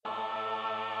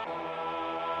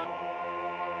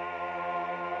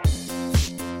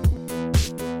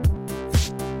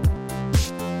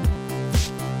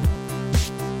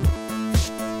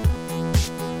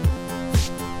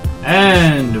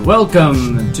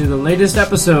Welcome to the latest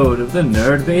episode of the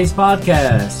Nerd Base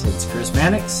Podcast. It's Chris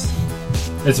Mannix.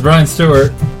 It's Brian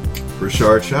Stewart.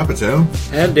 Richard Chapiteau.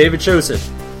 And David Joseph.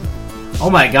 Oh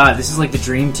my god, this is like the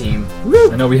dream team.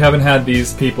 I know we haven't had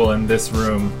these people in this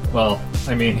room. Well,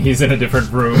 I mean, he's in a different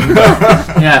room.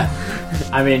 Yeah.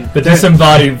 I mean, The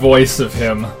disembodied voice of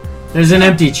him. there's an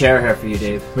empty chair here for you,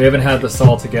 Dave. We haven't had this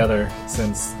all together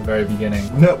since the very beginning.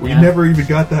 No, we Yeah. never even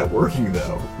got that working,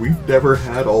 though. We've never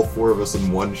had all four of us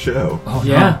in one show. Oh,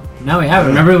 Yeah, no, we haven't.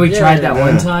 Remember we tried that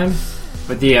one time?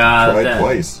 But Tried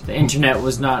twice. The internet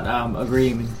was not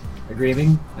agreeing? I'm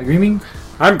grieving.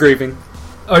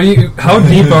 Are you? How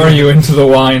deep are you into the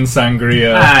wine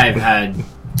sangria? I've had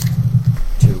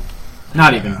two.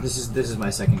 Not even. This is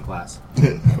my second class.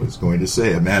 I was going to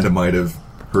say, Amanda might have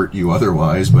hurt you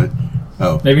otherwise, but...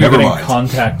 Oh, Maybe you're never getting mind.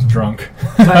 contact drunk.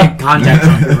 Contact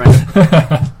number,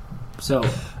 right? So,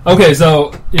 Okay,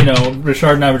 so,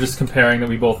 Richard and I were just comparing that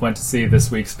we both went to see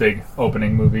this week's big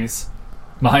opening movies.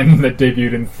 Mine that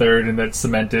debuted in third and that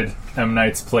cemented M.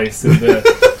 Night's place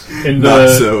in Not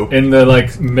so.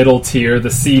 the middle tier, the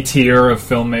C tier of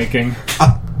filmmaking.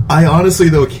 I honestly,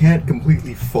 though, can't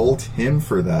completely fault him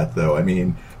for that, though. I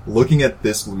mean, looking at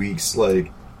this week's,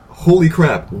 holy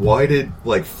crap, why did,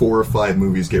 4 or 5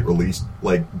 movies get released,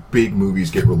 big movies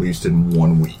get released in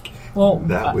 1 week? Well,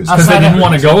 That was... because they didn't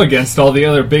want to go against all the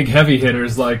other big heavy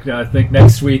hitters. I think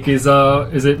next week is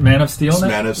it Man of Steel?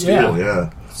 Man of Steel,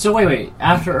 yeah. So wait.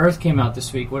 After Earth came out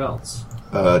this week, what else?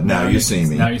 Now You See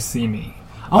Me. Now You See Me.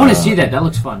 I want to see that. That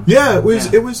looks fun. Yeah, it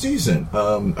was decent. I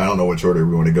don't know which order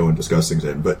we want to go and discuss things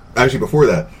in, but actually before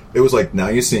that, it was Now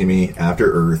You See Me,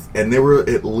 After Earth, and there were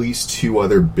at least 2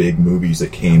 other big movies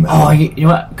that came out. Oh, you know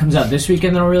what comes out this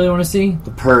weekend that I really want to see?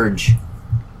 The Purge.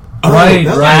 Right,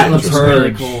 that's That right. looks interesting.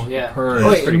 really Purge. cool. Yeah. Purge. Oh,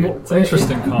 wait, pretty good. It's an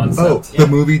interesting concept. Oh, the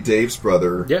movie Dave's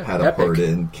brother Yeah, had a Epic. part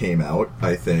in came out,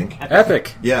 I think.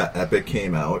 Epic. Yeah, Epic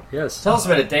came out. Yes. Tell us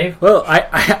about it, Dave. Well, I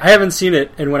haven't seen it,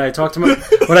 and when I talk to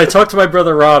my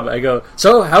brother Rob, I go,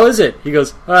 "So how is it?" He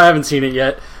goes, "I haven't seen it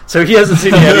yet." So he hasn't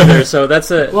seen it yet either. So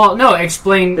that's it. Well, no,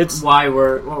 explain It's- what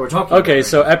we're talking about. Okay,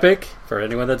 so Epic, for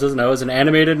anyone that doesn't know, is an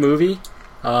animated movie.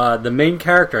 The main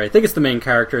character, I think it's the main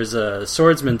character, is a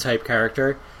swordsman type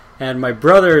character. And my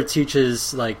brother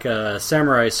teaches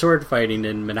samurai sword fighting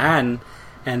in Manhattan,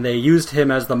 and they used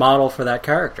him as the model for that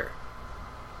character.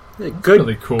 Good,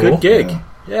 really cool. Good gig. Yeah.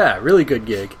 Yeah, really good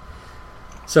gig.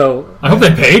 So I hope they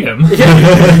paid him.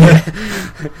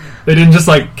 They didn't just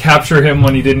capture him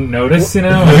when he didn't notice,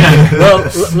 well,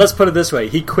 let's put it this way: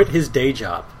 he quit his day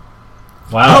job.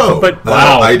 Wow. Oh, But-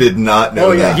 wow. I did not know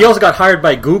Oh yeah, that. he also got hired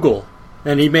by Google,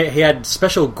 and he had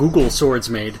special Google swords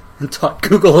made and taught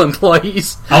Google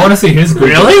employees. I want to see his Google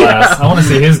Glass. I want to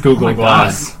see his Google my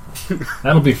Glass.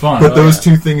 That'll be fun. But those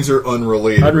two things are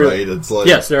unrelated, right? It's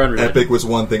Yes, they're unrelated. Epic was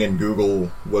one thing and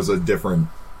Google was a different...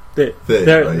 They, Thing,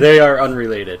 they're- right? they are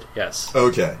unrelated. Yes.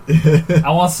 Okay.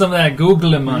 I want some of that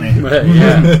Google money.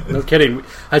 Yeah, no kidding.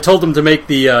 I told him to make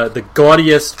the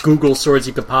gaudiest Google swords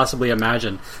you could possibly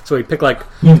imagine. So he picked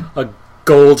a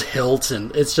gold hilt,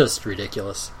 and it's just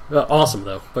ridiculous. Awesome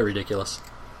though, but ridiculous.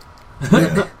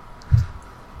 Did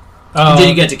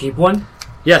you get to keep one?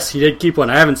 Yes, he did keep one.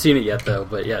 I haven't seen it yet though,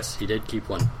 but yes, he did keep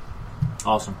one.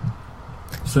 Awesome.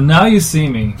 So Now You See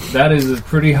Me. That is a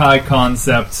pretty high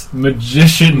concept.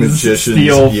 Magicians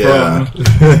steal yeah.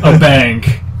 from a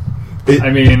bank. It- I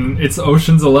mean, it's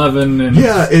Ocean's 11 and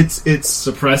Yeah, it's...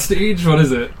 The Prestige. What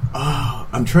is it?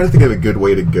 I'm trying to think of a good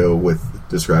way to go with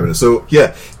describing it. So,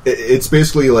 yeah, it's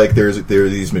basically there are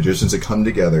these magicians that come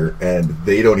together, and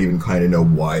they don't even kind of know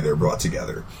why they're brought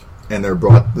together. And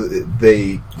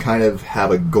they kind of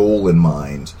have a goal in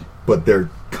mind, but they're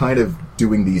kind of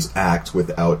doing these acts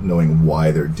without knowing why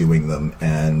they're doing them,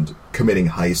 and committing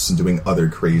heists and doing other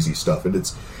crazy stuff. And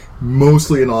it's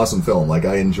mostly an awesome film.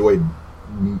 I enjoyed,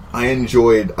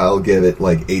 I'll give it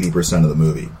 80% of the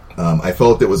movie. I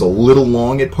felt it was a little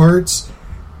long at parts,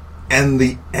 and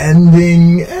the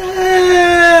ending... Wait.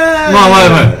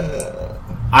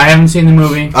 I haven't seen the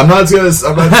movie. I'm not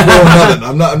spoiling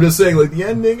nothing. I'm just saying, the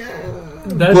ending...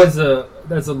 That's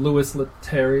a Louis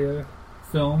Leterrier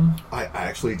film. I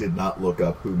actually did not look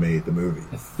up who made the movie.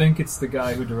 I think it's the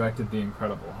guy who directed The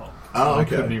Incredible Hulk. Oh, I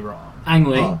okay. could be wrong. Ang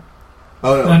Lee. Oh,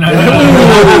 no.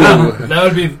 No. That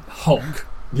would be Hulk.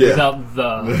 Yeah. Without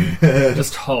the...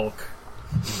 just Hulk.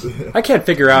 I can't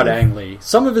figure out Ang Lee.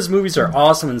 Some of his movies are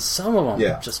awesome, and some of them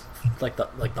Yeah. just like the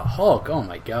Hulk. Oh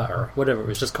my god, or whatever. It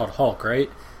was just called Hulk, right?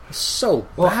 It's so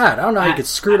bad. I don't know how you could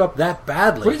screw it up that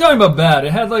badly. What are you talking about bad?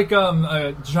 It had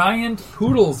giant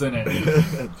poodles in it.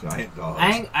 Giant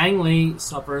dogs. Ang Lee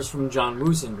suffers from John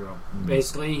Woo syndrome.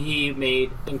 Basically, he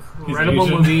made incredible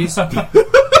Asian. movies.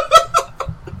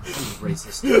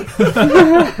 racist.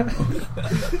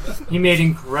 He made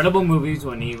incredible movies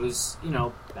when he was,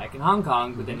 back in Hong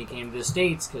Kong, but then he came to the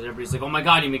States because everybody's like, oh my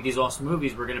god, you make these awesome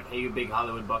movies, we're going to pay you big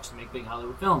Hollywood bucks to make big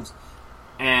Hollywood films.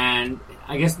 And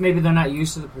I guess maybe they're not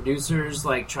used to the producers,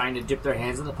 like, trying to dip their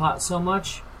hands in the pot so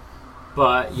much.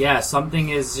 But, yeah, something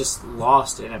is just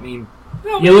lost. And, I mean,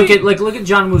 look at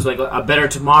John Woo's, like, A Better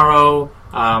Tomorrow,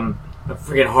 a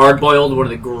friggin' Hard Boiled, one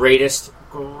of the greatest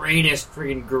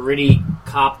friggin' gritty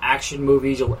cop action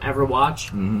movies you'll ever watch.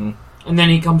 Mm-hmm. And then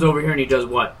he comes over here and he does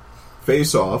what?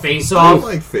 Face Off. Face I Off.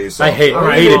 like Face Off. I hated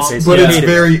Face Off. But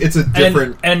it's a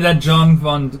different... And that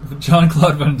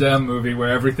Jean-Claude Van Damme movie where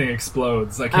everything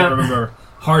explodes. I can't remember.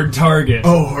 Hard Target.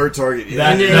 Oh, Hard Target,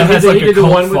 yeah. That has like a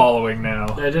cult following now.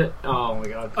 Oh my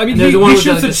god. I mean, he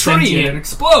shoots a tree and it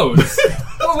explodes.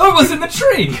 Well, what was in the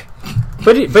tree?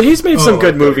 But he's made some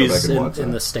good I'll go movies back and watch in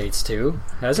that. the States too,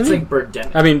 hasn't It's he? like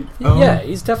Birdemic. I mean, yeah,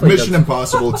 he's definitely Mission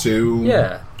Impossible 2.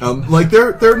 Yeah. Like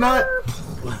they're not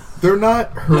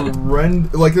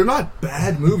horrendous. Like they're not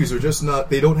bad movies. They're just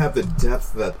not. They don't have the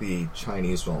depth that the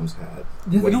Chinese films had.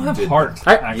 Yeah, they don't have heart.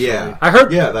 Actually. Yeah, I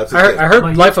heard. Yeah, that's. I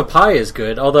heard Life of Pi is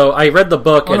good. Although I read the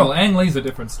book. Oh and no, Ang Lee's a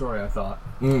different story. I thought.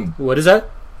 What is that?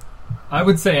 I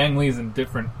would say Ang Lee's in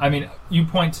different. I mean, you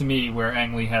point to me where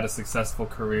Ang Lee had a successful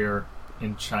career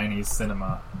in Chinese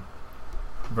cinema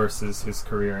versus his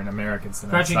career in American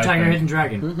cinema. Crouching Tiger, Hidden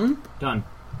Dragon. Mm-hmm. Done.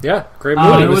 Yeah, great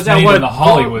But movie. it was made in the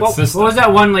Hollywood system. What was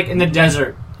that one like in the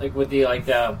desert? Like with the it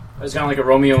was kind of like a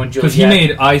Romeo and Juliet. Because he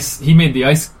made ice. He made the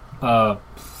ice.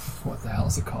 What the hell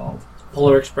is it called?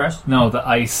 Polar Express. No, the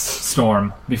Ice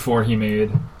Storm before he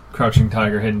made Crouching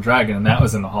Tiger, Hidden Dragon, and that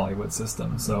was in the Hollywood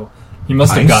system. So he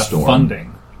must have got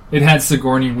funding. It had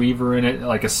Sigourney Weaver in it.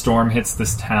 Like a storm hits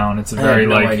this town. It's a very I have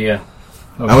no idea.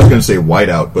 I was going to say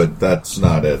Whiteout, but that's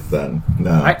not it. Then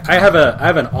no. I have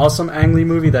an awesome Ang Lee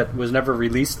movie that was never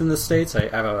released in the States. I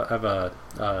have a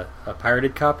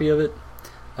pirated copy of it.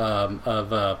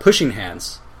 Of Pushing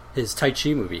Hands, his Tai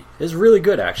Chi movie. It's really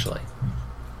good, actually.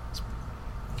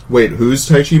 Wait, whose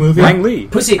Tai Chi movie? Ang Lee.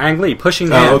 Ang Lee, Pushing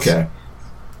Hands. Oh, okay.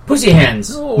 Pussy Hands.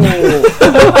 Oh.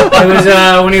 It was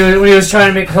when he was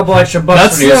trying to make a couple extra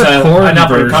bucks. That's when he was, the porn an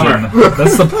up-and-comer. version.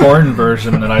 That's the porn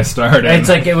version that I started. It's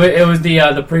like it was the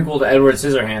prequel to Edward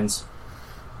Scissorhands.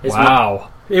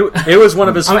 Wow. It was one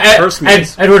of his first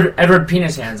movies. Edward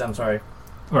Penis Hands. I'm sorry.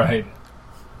 Right.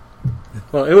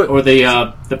 Well, or the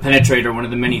Penetrator, one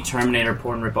of the many Terminator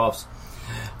porn ripoffs.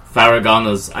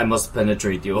 Farragana's I Must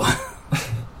Penetrate You.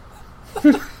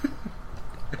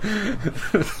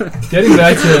 Getting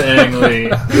back to Ang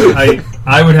Lee,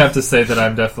 I would have to say that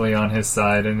I'm definitely on his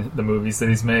side in the movies that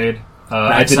he's made.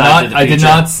 I did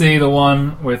not see the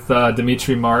one with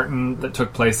Dimitri Martin that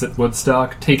took place at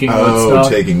Woodstock,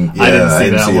 Woodstock. I didn't see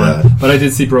that one, but I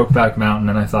did see Brokeback Mountain,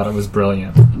 and I thought it was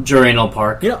brilliant. Jurassic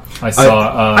Park. Yeah, I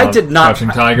saw. I did not. Crouching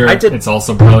Tiger. It's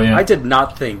also brilliant. I did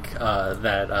not think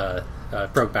that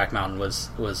Brokeback Mountain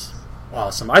was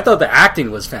awesome. I thought the acting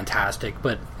was fantastic,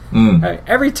 but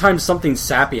every time something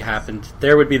sappy happened,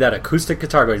 there would be that acoustic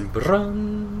guitar going.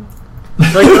 Brum.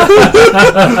 Like,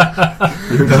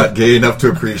 you're not gay enough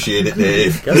to appreciate it,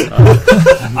 Dave.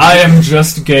 I am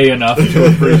just gay enough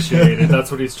to appreciate it. That's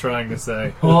what he's trying to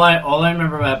say. All I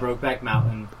remember about Brokeback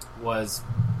Mountain was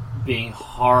being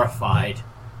horrified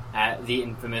at the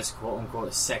infamous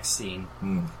quote-unquote sex scene.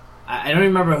 I don't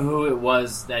remember who it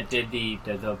was that did the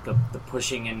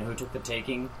pushing and who took the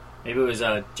taking. Maybe it was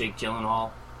Jake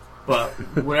Gyllenhaal. But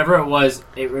whatever it was,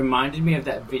 it reminded me of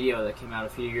that video that came out a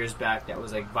few years back that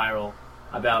was like viral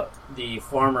about the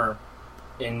farmer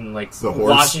in like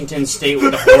Washington State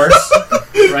with the horse,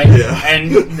 right? Yeah.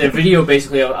 And the video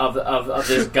basically of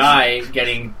this guy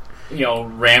getting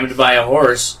rammed by a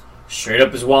horse straight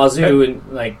up his wazoo, and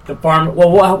like the farmer.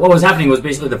 Well, what was happening was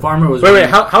basically the farmer was. Wait,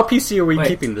 how PC are we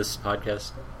keeping this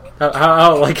podcast?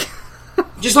 How like?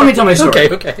 Just let me tell my story.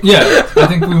 Okay. Yeah, I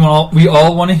think we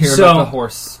all want to hear about the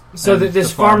horse. So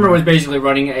this farmer was basically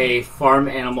running a farm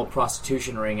animal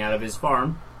prostitution ring out of his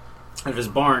farm, out of his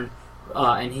barn,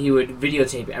 and he would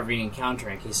videotape every encounter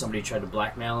in case somebody tried to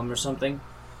blackmail him or something.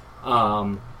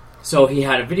 So he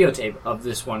had a videotape of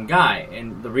this one guy,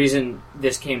 and the reason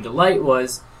this came to light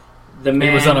was the man...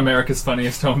 He was on America's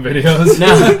Funniest Home Videos.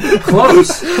 No,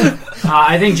 close.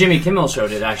 I think Jimmy Kimmel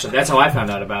showed it, actually. That's how I found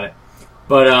out about it.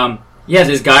 But, yeah,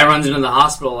 this guy runs into the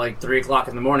hospital like 3 o'clock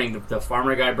in the morning. The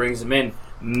farmer guy brings him in.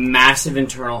 Massive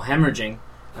internal hemorrhaging.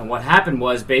 And what happened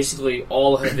was basically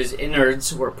all of his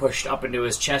innards were pushed up into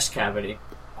his chest cavity.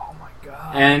 Oh, my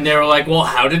God. And they were like, well,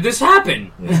 how did this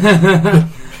happen? Yeah.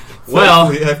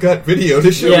 Well, I've got video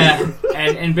to show you.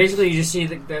 And basically you just see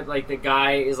that like the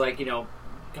guy is like, kind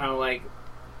of like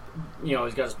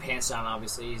he's got his pants down.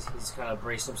 Obviously, he's kind of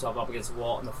braced himself up against the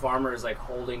wall, and the farmer is like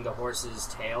holding the horse's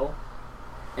tail,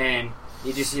 and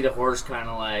you just see the horse kind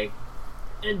of like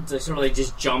sort of like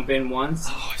just jump in once,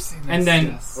 I've seen this, and then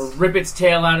yes. rip its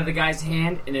tail out of the guy's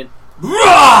hand, and it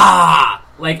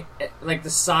like the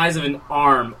size of an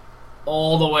arm,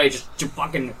 all the way, just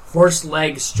fucking horse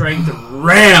leg strength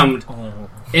rammed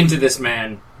into this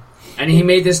man, and he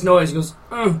made this noise. He goes,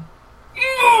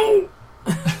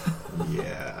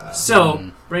 Yeah.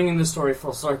 So, bringing the story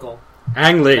full circle,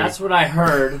 Ang Lee. that's what I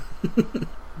heard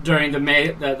during the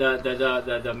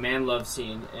man love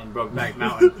scene in Brokeback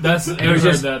Mountain. It was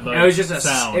just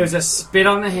sound. It was a spit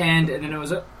on the hand, and then it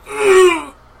was a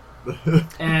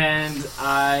and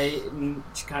I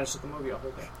kind of shut the movie off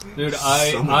right there. Dude,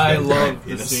 I love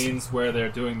the scenes where they're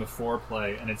doing the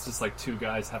foreplay, and it's just like two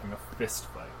guys having a fist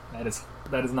fight. That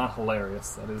is not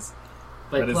hilarious. That is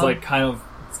like kind of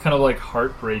like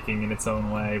heartbreaking in its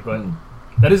own way, but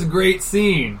that is a great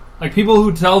scene. Like, people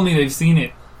who tell me they've seen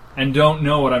it and don't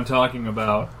know what I'm talking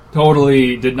about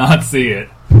totally did not see it,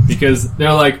 because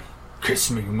they're like,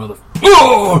 "Kiss me, you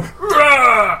motherfucker."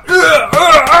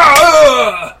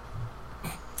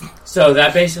 So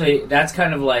that's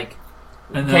kind of like,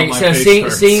 And okay, so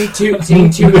seeing two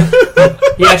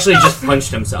he actually just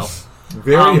punched himself.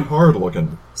 Very hard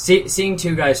looking. Seeing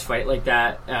two guys fight like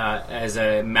that as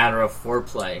a matter of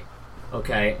foreplay,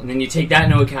 okay, and then you take that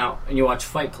into account and you watch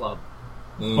Fight Club.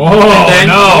 Oh, then,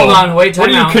 no! Hold on, wait, time What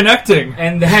are you out. connecting?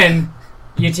 And then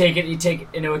you take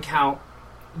into account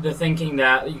the thinking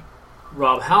that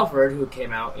Rob Halford, who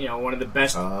came out, one of the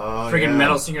best friggin'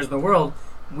 metal singers in the world,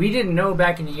 we didn't know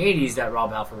back in the 80s that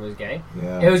Rob Halford was gay.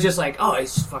 Yeah. It was just like, oh,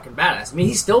 he's just fucking badass. I mean,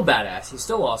 he's still badass. He's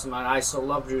still awesome, and I still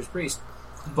love Judas Priest.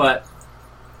 But,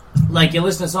 like, you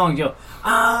listen to songs, you go,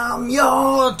 "I'm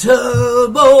your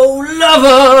turbo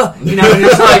lover," and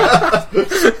it's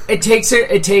like, it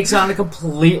takes on a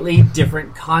completely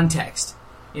different context,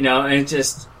 and it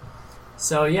just,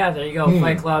 so yeah, there you go.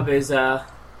 Fight Club is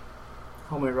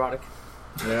homoerotic.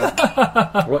 Yeah.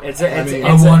 I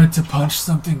wanted to punch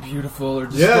something beautiful or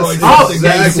destroy Yes, something.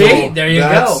 exactly. See? There you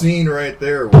that go. scene right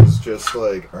there was just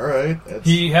like, all right.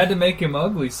 He had to make him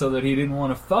ugly so that he didn't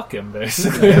want to fuck him,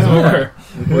 basically, is what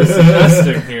we're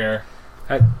suggesting here.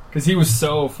 Because he was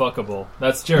so fuckable.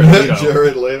 That's Jared Leto.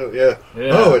 Jared Leto, yeah.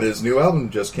 Yeah. Oh, and his new album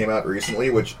just came out recently,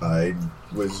 which I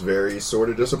was very sort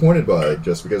of disappointed by,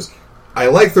 just because I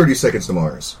like 30 Seconds to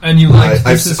Mars. And you like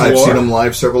This Is War? I've seen him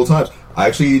live several times. I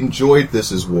actually enjoyed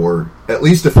This Is War, at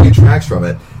least a few tracks from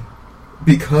it,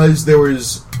 because there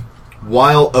was,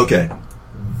 the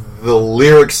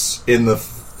lyrics in the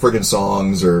friggin'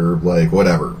 songs are like,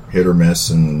 whatever, hit or miss,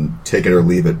 and take it or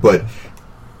leave it, but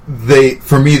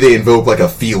for me, they invoke like a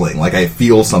feeling, like I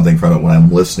feel something from it when I'm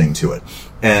listening to it.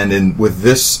 And with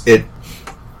this,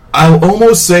 I'll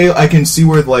almost say I can see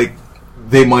where, like,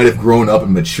 they might have grown up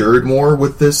and matured more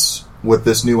with this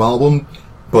new album,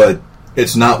 but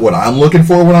it's not what I'm looking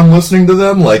for when I'm listening to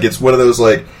them. Like, it's one of those,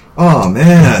 like, oh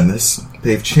man,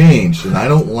 they've changed, and I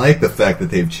don't like the fact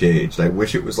that they've changed. I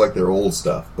wish it was like their old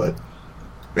stuff, but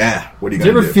what are you going to do? Do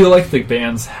you ever feel like the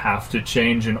bands have to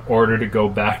change in order to go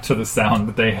back to the sound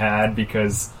that they had?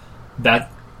 Because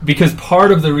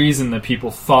part of the reason that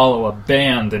people follow a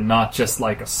band and not just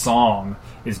like a song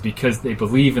is because they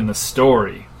believe in the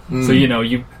story. So,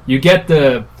 you get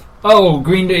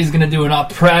Green Day's going to do an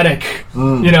operatic,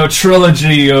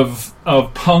 trilogy of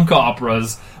punk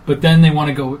operas, but then they want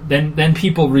to go, then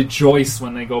people rejoice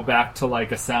when they go back to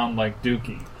like a sound like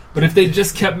Dookie. But if they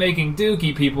just kept making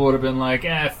Dookie, people would have been like,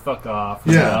 fuck off.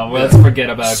 Let's forget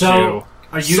about you.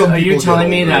 Are you telling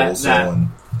me that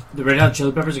the Red Hot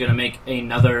Chili Peppers are going to make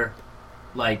another,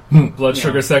 like, Blood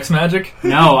Sugar Sex Magic?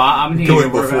 No, I'm thinking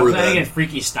that.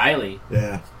 Freaky Styly.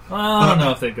 Yeah. Well, I don't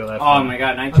know if they'd go that far. Oh my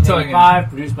god, 1985,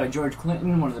 produced by George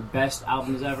Clinton, one of the best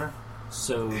albums ever.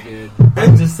 So good.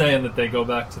 I'm just saying that they go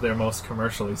back to their most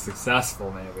commercially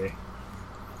successful, maybe.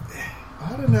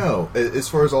 I don't know. As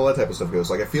far as all that type of stuff goes,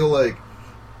 like, I feel like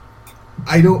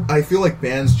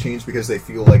bands change because they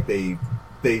feel like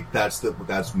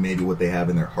that's maybe what they have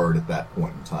in their heart at that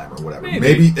point in time or whatever.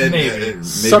 Maybe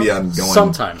I'm going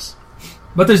sometimes.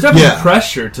 But there's definitely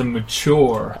pressure to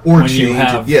mature or when change you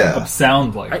have it, a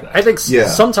sound like that. I think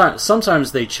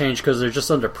sometimes they change because they're just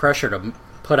under pressure to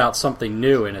put out something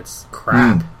new and it's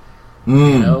crap.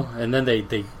 And then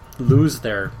they lose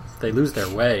their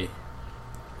way.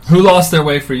 Who lost their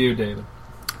way for you, David?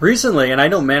 Recently, and I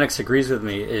know Mannix agrees with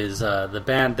me, is the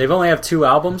band. They've only have 2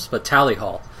 albums, but Tally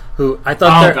Hall, who I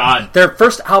thought their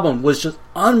first album was just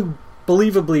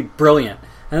unbelievably brilliant.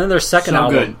 And then their second So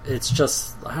album, good. it's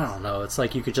just, I don't know, it's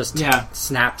like you could just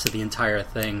snap to the entire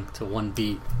thing to one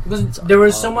beat. There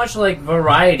was so much like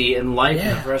variety in life in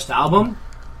the first album,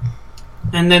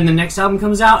 and then the next album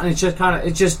comes out, and it's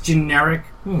just generic,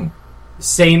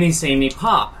 samey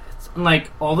pop. And,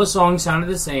 like, all the songs sounded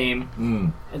the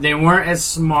same. They weren't as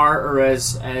smart or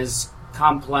as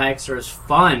complex or as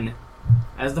fun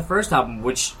as the first album,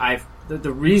 which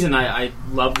the reason I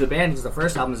love the band is the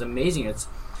first album is amazing.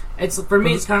 It's for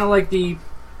me, it's kind of like the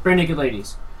Bare Naked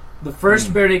Ladies. The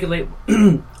first Bare Naked Ladies, I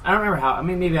don't remember how, I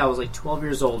mean, maybe I was like 12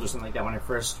 years old or something like that when I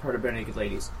first heard of Bare Naked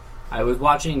Ladies. I was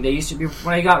watching, they used to be,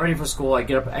 when I got ready for school, I'd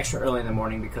get up extra early in the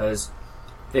morning because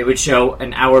they would show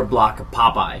an hour block of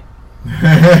Popeye.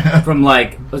 From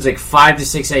like, it was like 5 to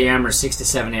 6 a.m. or 6 to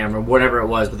 7 a.m. or whatever it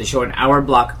was, but they showed an hour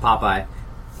block of Popeye.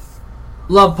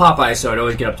 Love Popeye, so I'd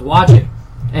always get up to watch it.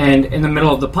 And in the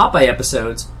middle of the Popeye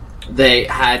episodes, they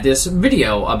had this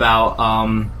video about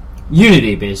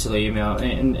unity, basically, you know,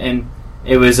 and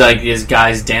it was like these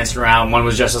guys dancing around. One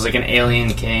was dressed as like an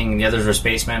alien king, and the others were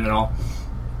spacemen and all.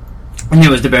 And it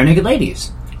was the Bare Naked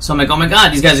Ladies. So I'm like, oh my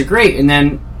god, these guys are great. And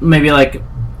then maybe like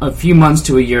a few months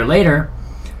to a year later,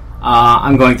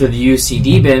 I'm going through the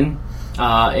UCD bin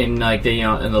in like the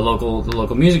in the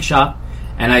local music shop,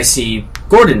 and I see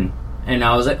Gordon, and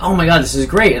I was like, oh my god, this is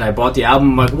great. And I bought the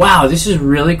album. I'm like, wow, this is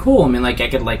really cool. I mean, like I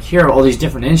could like hear all these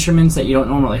different instruments that you don't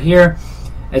normally hear.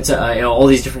 It's all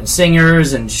these different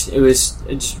singers, and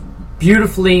it's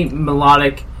beautifully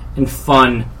melodic and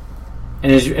fun,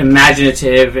 and it was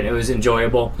imaginative, and it was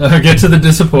enjoyable. Get to the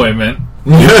disappointment.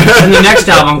 And the next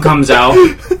album comes out.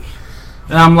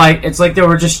 And I'm like, it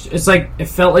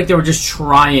felt like they were just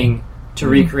trying to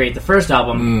recreate the first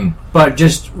album, but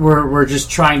we're just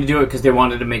trying to do it because they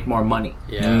wanted to make more money.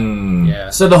 Yeah.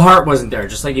 So the heart wasn't there,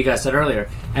 just like you guys said earlier.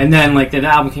 And then like the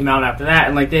album came out after that,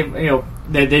 and like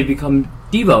they've become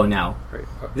Devo now. Right.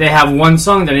 They have one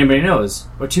song that anybody knows,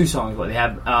 or two songs. What they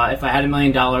have, If I Had $1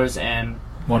 Million and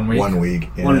 1 week. 1 week.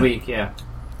 Yeah. 1 week, yeah.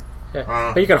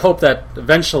 Yeah. But you can hope that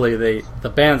eventually the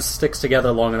band sticks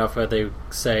together long enough where they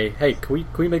say, "Hey, can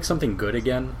we make something good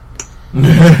again?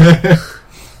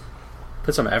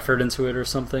 Put some effort into it or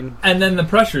something." And then the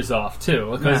pressure's off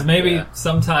too, because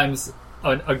sometimes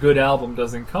a good album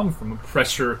doesn't come from a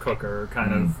pressure cooker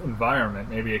kind of environment.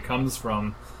 Maybe it comes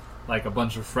from like a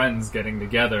bunch of friends getting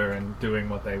together and doing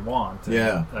what they want.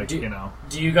 And,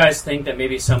 Do you guys think that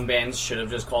maybe some bands should have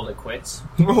just called it quits?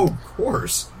 Oh, of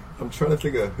course. I'm trying to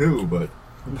think of who, but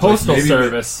Postal like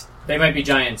Service. They might be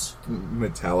Giants.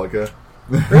 Metallica.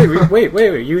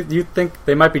 Wait! You think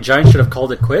They Might Be Giants should have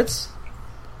called it quits?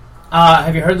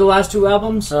 Have you heard the last two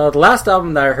albums? The last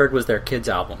album that I heard was their kids'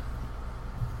 album.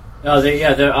 Oh,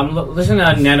 I'm listening to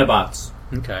Nanobots.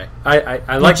 Okay,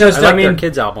 I like their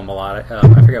kids' album a lot.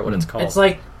 I forget what it's called. It's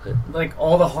like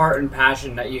all the heart and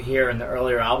passion that you hear in the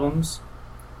earlier albums,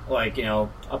 like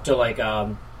up to like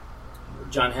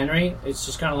John Henry. It's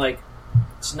just kind of like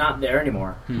it's not there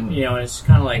anymore. And it's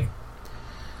kind of like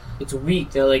it's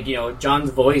weak. They're like John's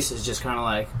voice is just kind of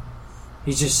like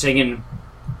he's just singing,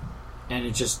 and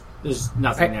it just there's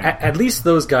nothing there. At least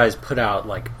those guys put out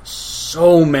like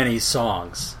so many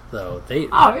songs, though. They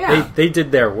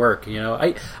did their work.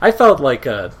 I felt like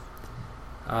I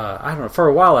don't know. For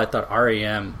a while, I thought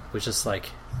REM was just like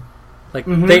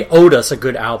they owed us a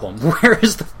good album. Where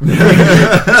is the?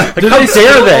 Do they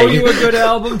still owe you a good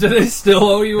album? Do they still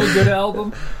owe you a good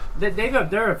album?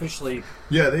 They're officially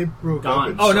they broke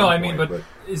gone. up. Oh no, I mean, but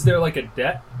is there like a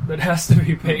debt that has to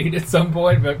be paid at some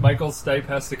point? But Michael Stipe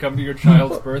has to come to your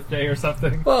child's birthday or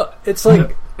something. Well, it's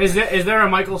like is there a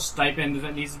Michael stipend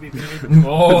that needs to be paid?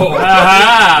 Oh,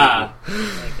 aha!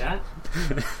 Like that.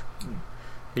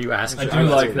 You asked. I do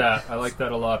like that. I like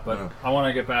that a lot, but I want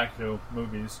to get back to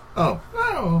movies. Oh,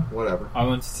 I don't know. Whatever. I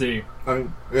want to see. I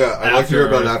mean, I'd like to hear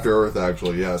about After Earth,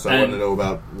 actually. Yes, I want to know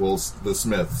about the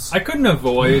Smiths. I couldn't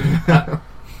avoid...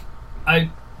 I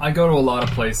go to a lot of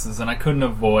places, and I couldn't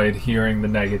avoid hearing the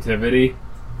negativity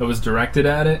that was directed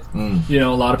at it. A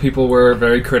lot of people were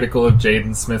very critical of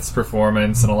Jaden Smith's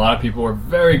performance, and a lot of people were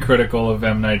very critical of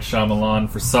M. Night Shyamalan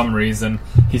for some reason.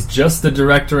 He's just the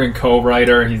director and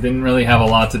co-writer. He didn't really have a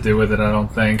lot to do with it, I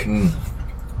don't think.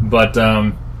 But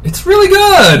it's really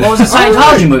good! Well, it was a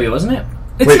Scientology movie, wasn't it?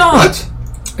 It's not. What?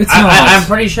 It's not. I'm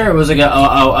pretty sure it was like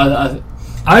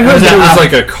I heard it was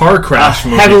like a car crash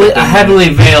movie. Heavily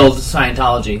veiled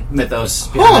Scientology mythos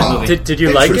behind that movie. Did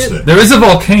you like it? There is a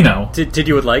volcano. Did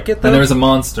you like it, though? And there was a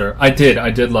monster. I did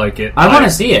like it. I want to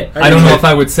see it. I don't know if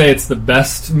I would say it's the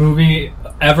best movie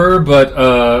ever, but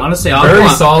honestly, very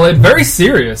solid, very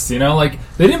serious. You know, like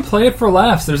they didn't play it for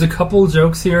laughs. There's a couple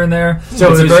jokes here and there.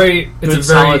 So it's a very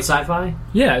solid sci-fi.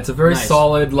 Yeah, it's a very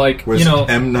solid, like Was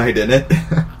M. Night in it?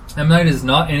 M. Night is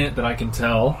not in it that I can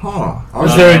tell. Huh.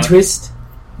 Was there a twist?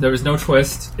 There was no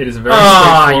twist. It is a very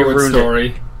straightforward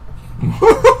story.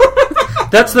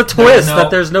 That's the twist. That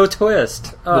there's no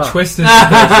twist. The twist is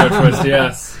there's no twist.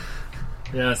 Yes.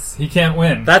 Yes, he can't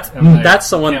win. That's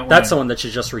someone that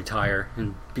should just retire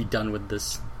and be done with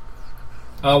this.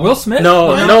 Will Smith?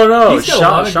 No. He's got a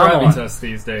lot of gravitas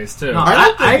these days too. No,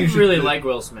 I really like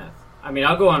Will Smith. I mean,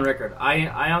 I'll go on record.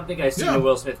 I don't think I've seen a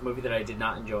Will Smith movie that I did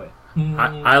not enjoy.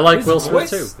 I like Will Smith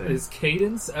too. His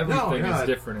cadence, everything is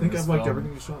different. I think I've liked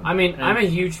everything you saw. I mean, I'm a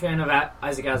huge fan of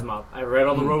Isaac Asimov. I read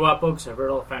all the Robot books. I've read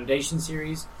all the Foundation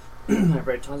series. I've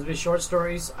read tons of his short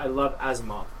stories. I love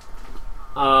Asimov.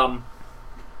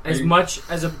 As much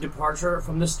as a departure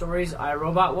from the stories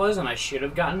iRobot was, and I should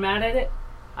have gotten mad at it,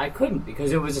 I couldn't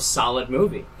because it was a solid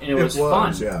movie and it was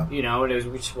fun. Yeah. You know, and it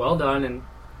was well done, and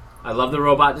I love the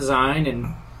robot design,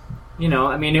 and you know,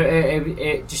 I mean,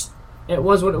 it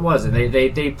was what it was, and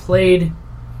they played.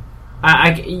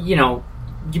 You know,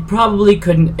 you probably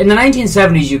couldn't in the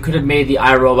 1970s. You could have made the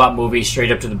iRobot movie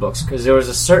straight up to the books because there was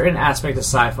a certain aspect of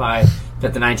sci-fi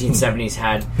that the 1970s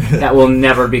had that will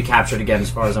never be captured again,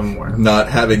 as far as I'm aware. Not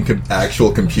having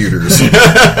actual computers,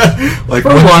 like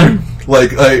for one,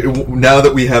 now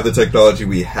that we have the technology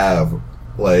we have,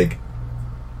 like.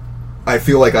 I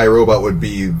feel like iRobot would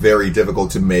be very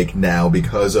difficult to make now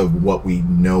because of what we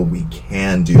know we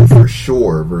can do for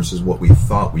sure versus what we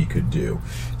thought we could do.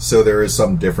 So there is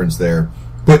some difference there.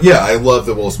 But yeah, I love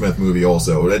the Will Smith movie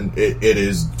also, and it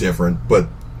is different, but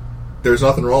there's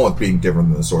nothing wrong with being different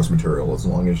than the source material as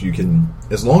long as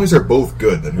they're both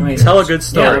good. Then tell a good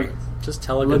story. Yeah. Just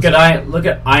tell a good story. Look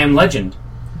at I Am Legend.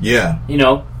 Yeah. You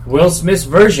know, Will Smith's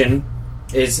version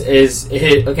is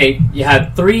okay, you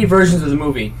had 3 versions of the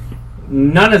movie.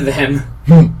 None of them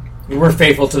were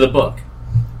faithful to the book.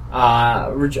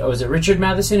 Was it Richard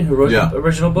Matheson who wrote the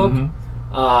original book?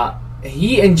 Mm-hmm.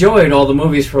 He enjoyed all the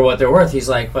movies for what they're worth. He's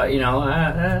like, but you know,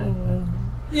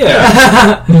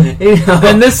 yeah. You know,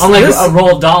 and this unlike a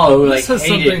Roald Dahl who like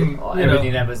hated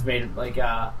everything that was made like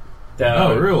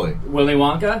really Willy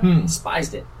Wonka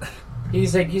despised it.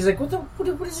 He's like what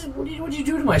is it? What did you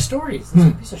do to my stories? It's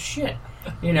a piece of shit.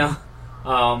 You know.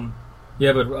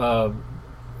 Yeah, but.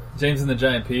 James and the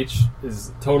Giant Peach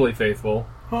is totally faithful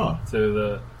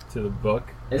to the book.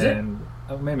 Is and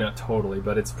it? Maybe not totally,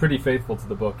 but it's pretty faithful to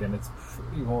the book, and it's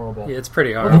pretty horrible. Yeah, it's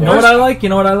pretty horrible. You know what I like?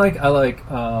 I like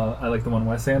the one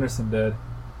Wes Anderson did.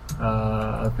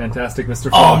 Fantastic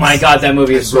Mr. Fox. Oh my god, that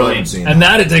movie is brilliant. And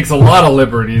that it takes a lot of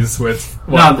liberties with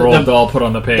what Roald Dahl put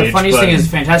on the page. The funniest thing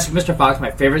is Fantastic Mr. Fox, my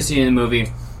favorite scene in the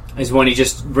movie, is when he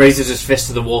just raises his fist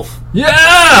to the wolf.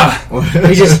 Yeah!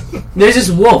 There's this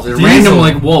wolf, this random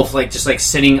like wolf, like just like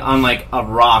sitting on like a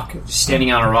rock, just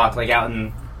standing on a rock, like out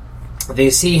in. They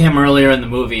see him earlier in the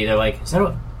movie. They're like, "Is that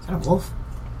a wolf?"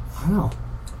 I don't know.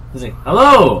 He's like,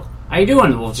 "Hello, how you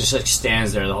doing?" The wolf just like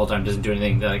stands there the whole time, doesn't do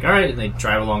anything. They're like, "All right," and they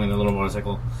drive along in the little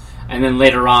motorcycle. And then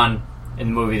later on in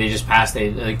the movie, they just pass.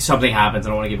 Something happens. I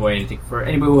don't want to give away anything for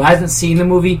anybody who hasn't seen the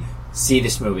movie. See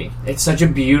this movie. It's such a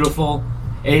beautiful.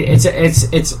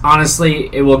 It's honestly,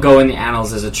 it will go in the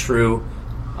annals as a true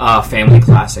family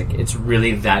classic. It's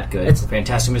really that good. It's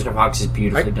Fantastic Mr. Fox is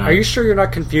beautifully done. Are you sure you're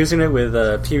not confusing it with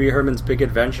Pee Wee Herman's Big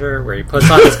Adventure, where he puts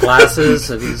on his glasses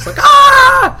and he's like,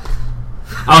 ah!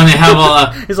 Oh, and they have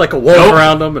all. He's like a wolf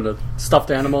around them and a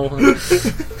stuffed animal.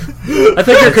 I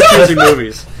think you're confusing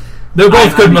movies. They're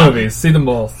both good movies. See them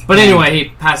both. But anyway, he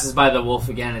passes by the wolf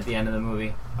again at the end of the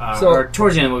movie, or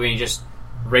towards the end of the movie, and he just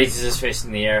raises his fist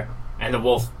in the air. And the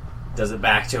wolf does it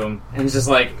back to him, and it's just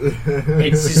like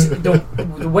it's just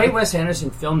the way Wes Anderson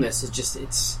filmed this is just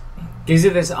gives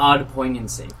it this odd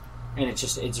poignancy, and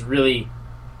it's really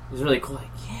cool. Like,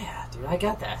 yeah, dude, I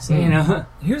got that. So, you know.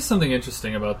 Here's something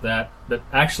interesting about that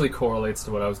actually correlates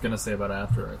to what I was going to say about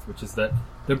After Earth, which is that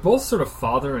they're both sort of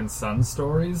father and son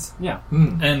stories. Yeah.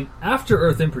 And After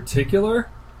Earth in particular,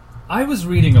 I was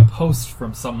reading a post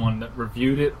from someone that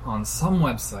reviewed it on some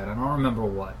website. I don't remember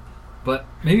what. But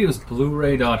maybe it was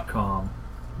Blu-ray.com,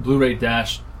 Blue-Ray.com,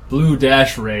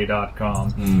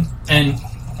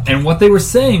 and what they were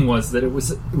saying was that it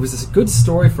was a good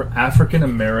story for African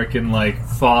American like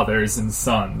fathers and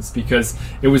sons because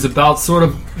it was about sort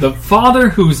of the father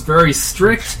who's very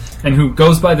strict and who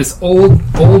goes by this old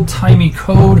timey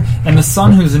code, and the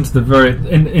son who's into the very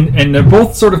and they're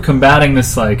both sort of combating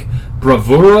this like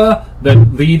bravura that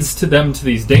leads to them to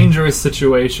these dangerous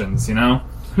situations, you know.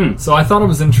 So I thought it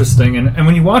was interesting, and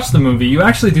when you watch the movie, you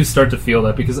actually do start to feel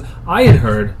that, because I had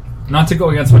heard, not to go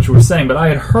against what you were saying, but I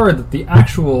had heard that the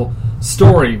actual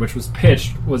story which was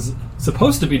pitched was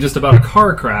supposed to be just about a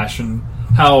car crash and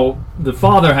how the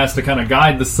father has to kind of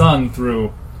guide the son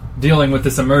through dealing with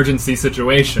this emergency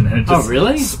situation, and it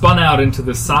just spun out into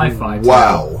this sci-fi.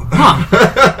 Wow.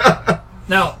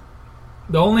 Now,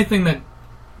 the only thing that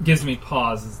gives me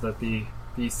pause is that the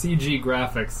CG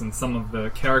graphics and some of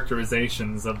the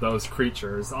characterizations of those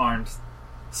creatures aren't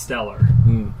stellar.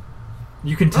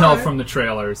 You can tell from the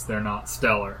trailers they're not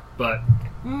stellar, but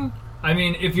I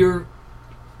mean, if you're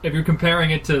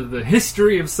comparing it to the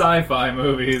history of sci-fi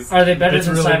movies, are they better it's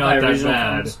than really sci-fi not that original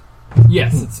bad. films?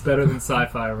 Yes, it's better than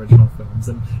sci-fi original films,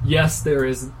 and yes, there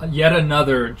is yet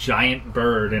another giant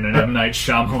bird in an M. Night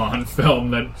Shyamalan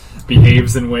film that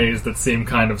behaves in ways that seem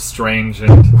kind of strange,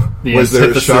 and the Was there a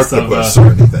antithesis sharktopus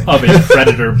or anything? of a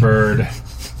predator bird.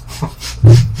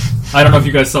 I don't know if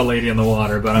you guys saw Lady in the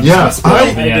Water, but I'm just going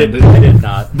to spoil the end. I did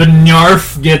not. The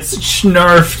Narf gets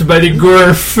snarfed by the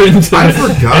Gurf and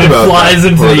it flies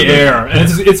into the air. And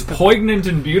it's poignant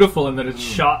and beautiful in that it's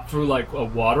shot through like a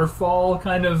waterfall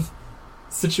kind of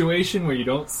situation where you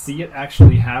don't see it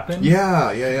actually happen.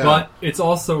 Yeah. But it's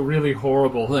also really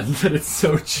horrible in that it's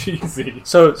so cheesy.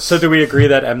 So do we agree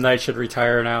that M. Night should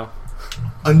retire now?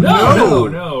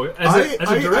 No.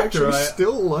 As a director, I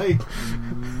still like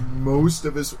most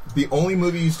of his. The only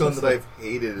movie he's done that I've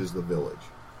hated is The Village.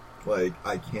 Like,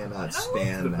 I cannot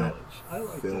stand that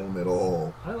film at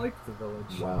all. I liked The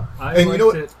Village. Wow. And you know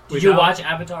what? Did you watch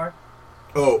Avatar?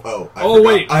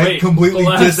 Wait. I completely The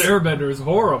Last Airbender is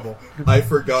horrible. I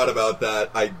forgot about that.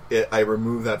 I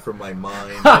removed that from my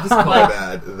mind. My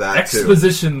bad. That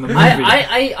Exposition. Too. The movie.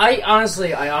 I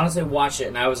honestly watched it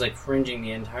and I was like cringing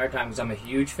the entire time because I'm a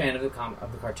huge fan of the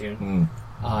cartoon.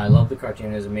 I love the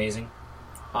cartoon. It's amazing.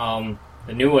 The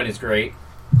new one is great.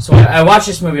 So I watched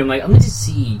this movie. I'm like, I'm going to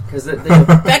see because the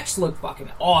effects look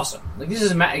fucking awesome. Like this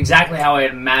is exactly how I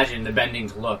had imagined the bending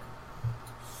to look.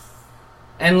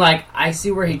 And, like, I see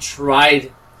where he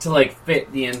tried to, like,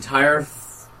 fit the entire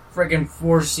friggin'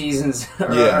 4 seasons,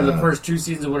 or the first 2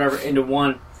 seasons or whatever, into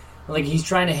one. Like, he's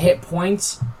trying to hit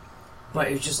points, but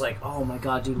it's just like, oh my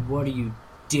god, dude, what are you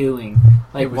doing?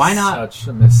 Like, why not? Such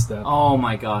a misstep. Oh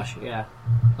my gosh, yeah.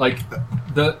 Like,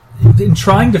 in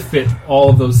trying to fit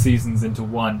all of those seasons into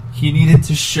one, he needed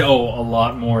to show a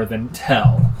lot more than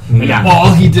tell. And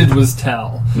all he did was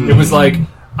tell. It was like...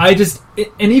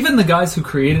 and even the guys who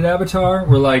created Avatar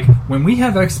were like, when we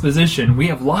have exposition, we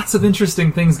have lots of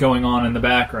interesting things going on in the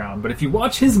background. But if you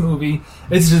watch his movie,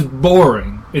 it's just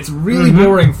boring. It's really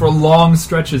boring for long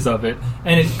stretches of it,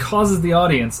 and it causes the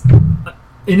audience...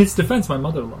 In its defense, my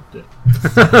mother loved it.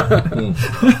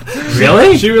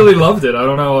 Really? She really loved it. I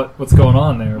don't know what's going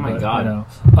on there. Oh my god. You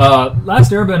know.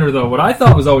 Last Airbender, though, what I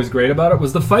thought was always great about it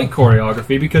was the fight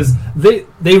choreography, because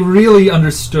they really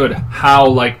understood how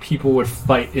like people would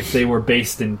fight if they were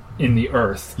based in the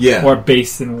earth or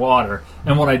based in water.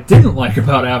 And what I didn't like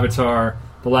about Avatar,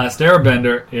 The Last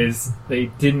Airbender, is they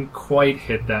didn't quite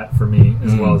hit that for me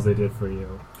as well as they did for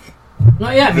you.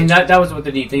 Well, yeah, I mean, that was what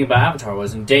the neat thing about Avatar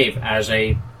was. And Dave, as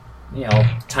a,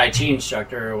 Tai Chi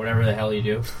instructor or whatever the hell you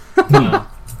do,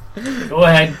 go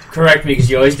ahead, correct me, because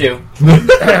you always do.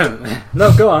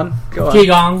 No, go on.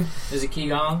 Qigong. Is it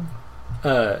Qigong?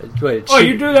 Wait.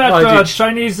 You do that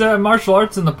Chinese martial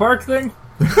arts in the park thing?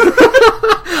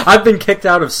 I've been kicked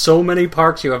out of so many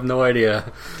parks, you have no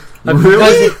idea.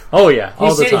 Really? Oh yeah,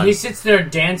 all the time. He sits there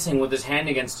dancing with his hand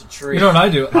against a tree. You know what I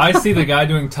do? I see the guy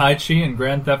doing Tai Chi in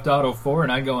Grand Theft Auto 4,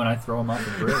 and I go and I throw him off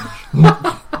the bridge.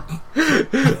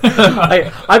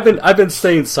 I've been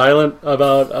staying silent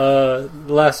about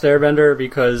The Last Airbender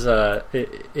because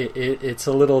it's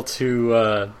a little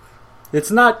too.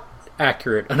 It's not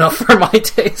accurate enough for my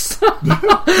taste.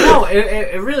 No,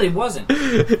 it really wasn't.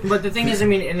 But the thing is, I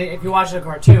mean, if you watch the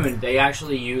cartoon, they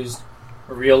actually used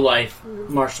real life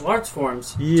martial arts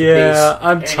forms. Yeah,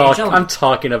 I'm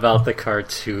talking about the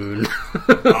cartoon.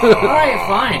 Alright,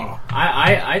 fine.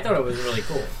 I thought it was really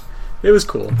cool. It was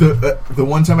cool. The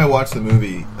one time I watched the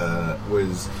movie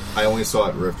was I only saw it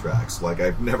at Riff Tracks. Like,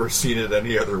 I've never seen it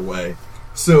any other way.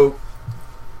 So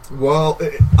while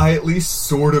I at least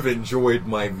sort of enjoyed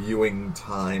my viewing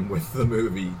time with the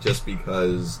movie, just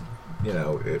because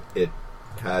it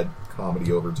had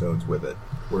comedy overtones with it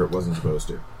where it wasn't supposed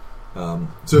to.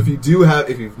 So if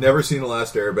you've never seen The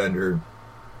Last Airbender,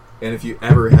 and if you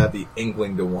ever have the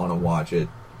inkling to want to watch it,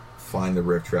 find the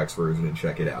Riff Tracks version and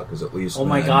check it out, because at least oh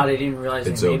my god, I didn't realize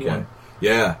it's they made okay. one.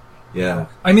 Yeah, Yeah.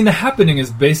 I mean, The Happening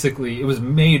is basically, it was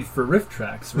made for Riff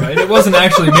Tracks, right? It wasn't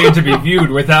actually made to be viewed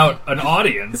without an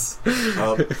audience.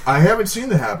 I haven't seen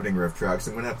The Happening Riff Tracks.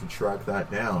 I'm going to have to track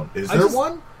that down. Is there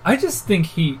one? I just think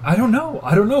I don't know,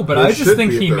 but I just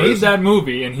think he made that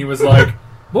movie and he was like,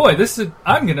 boy,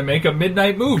 I'm going to make a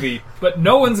midnight movie, but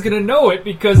no one's going to know it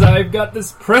because I've got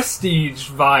this prestige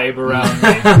vibe around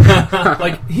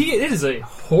me. It is a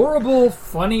horrible,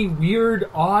 funny, weird,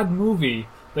 odd movie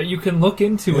that you can look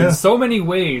into in so many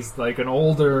ways, like an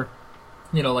older,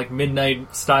 like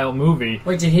midnight style movie.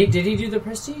 Wait, did he do The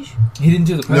Prestige? He didn't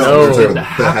do The Prestige. No, he did The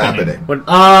Happening.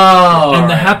 And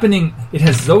The Happening, it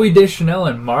has Zooey Deschanel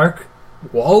and Mark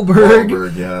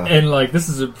Wahlberg, yeah. And this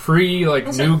is a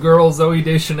new girl Zooey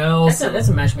Deschanel. That's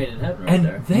a match made in heaven, right? And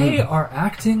there. they are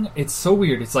acting. It's so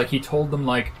weird. It's like he told them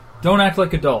don't act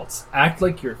like adults. Act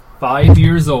like you're 5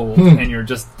 years old and you're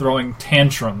just throwing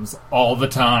tantrums all the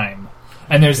time.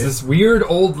 And there's this weird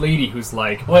old lady who's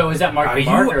like, wait, was that Mark? Are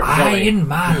you eyeing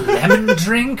my lemon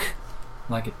drink?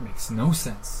 It makes no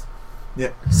sense.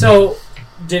 Yeah. So,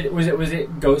 was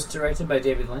it Ghost directed by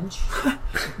David Lynch?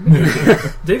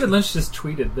 David Lynch just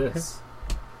tweeted this.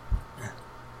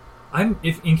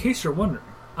 In case you're wondering,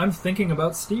 I'm thinking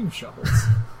about steam shovels.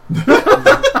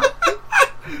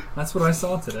 That's what I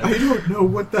saw today. I don't know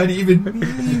what that even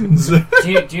means.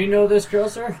 Do you know this girl,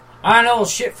 sir? I know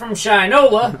shit from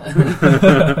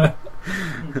Shinola.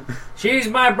 She's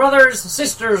my brother's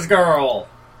sister's girl.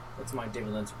 That's my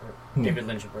David Lynch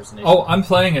impersonation. Oh, I'm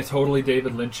playing a totally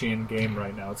David Lynchian game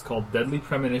right now. It's called Deadly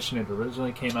Premonition. It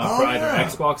originally came out for either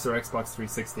Xbox or Xbox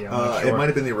 360. I'm not sure. It might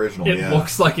have been the original. It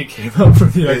looks like it came out from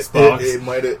the Xbox. It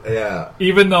might have, yeah.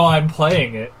 Even though I'm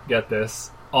playing it, get this,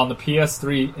 on the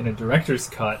PS3 in a director's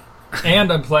cut,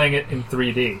 and I'm playing it in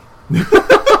 3D.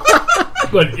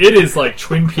 But it is like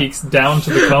Twin Peaks down to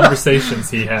the conversations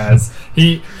he has.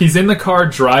 He's in the car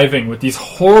driving with these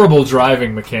horrible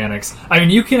driving mechanics. I mean,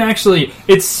 you can actually...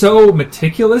 It's so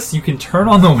meticulous. You can turn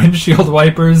on the windshield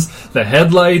wipers, the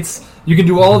headlights. You can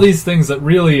do all these things that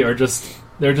really are just...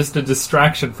 They're just a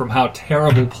distraction from how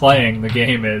terrible playing the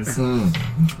game is.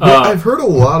 I've heard a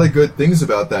lot of good things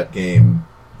about that game,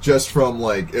 just from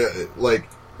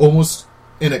almost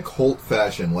in a cult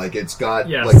fashion. It's got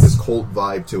this cult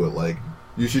vibe to it.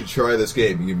 You should try this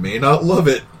game. You may not love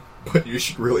it, but you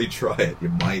should really try it. You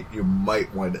might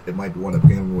want it. It might be one of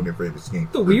your favorite games.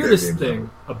 The weirdest thing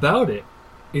about it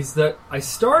is that I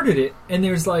started it, and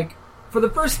there's for the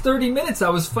first 30 minutes, I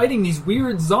was fighting these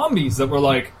weird zombies that were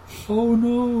like, "Oh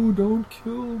no, don't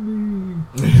kill me!"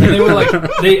 And they were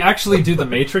they actually do the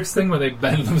Matrix thing where they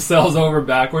bend themselves over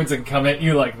backwards and come at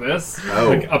you like this,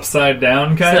 upside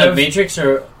down, kind of. Matrix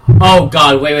or? Oh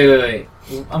God! Wait.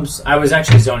 I was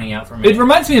actually zoning out for a minute. It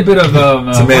reminds me a bit of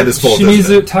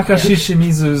Takashi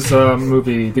Shimizu's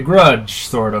movie, The Grudge,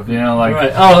 sort of.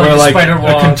 Right. Spider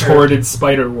Walker, a contorted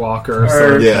spider walker,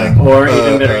 sort of thing. Or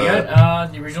even better yet,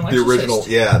 the original Exorcist. The original,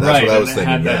 that's what I was thinking.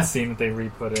 Had that scene that they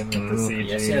re-put in with the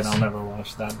CG, and I'll never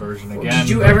watch that version again. Did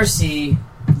you ever see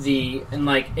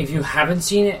if you haven't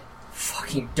seen it,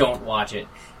 fucking don't watch it.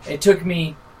 It took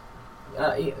me,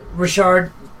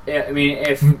 Richard. I mean,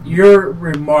 if you're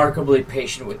remarkably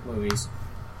patient with movies,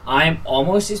 I'm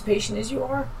almost as patient as you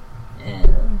are.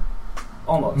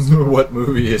 Almost. What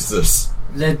movie is this?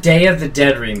 The Day of the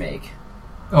Dead remake.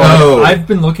 Oh, I've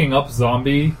been looking up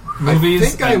zombie movies. I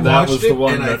think I watched it,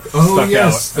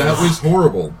 that was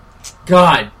horrible.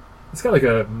 God. It's got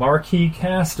a marquee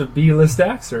cast of B-list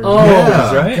actors.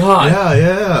 Oh, right? God.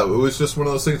 Yeah. It was just one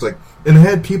of those things, and it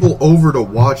had people over to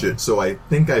watch it, so I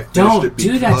think I finished it because... Don't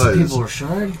do that to people,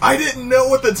 Richard. I didn't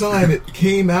know at the time it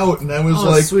came out, and I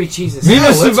was sweet Jesus.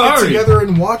 Let's get together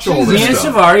and watch all this Mina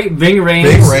stuff. Savari, Ving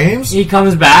Rhames. He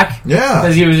comes back. Yeah.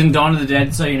 Because he was in Dawn of the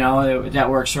Dead, so that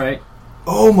works, right?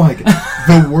 Oh my God.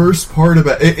 The worst part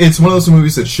about it's one of those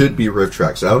movies that should be Riff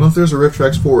Tracks. I don't know if there's a Riff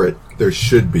Tracks for it. There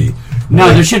should be.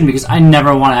 No, there shouldn't, because I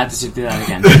never want to have to sit through that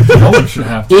again. No one should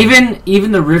have to.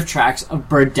 Even the Riff Tracks of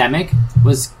Birdemic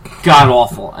was god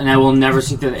awful, and I will never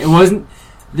sit through that. It wasn't.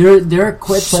 Their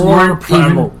quips weren't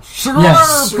even.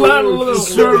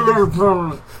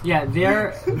 Yeah,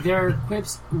 their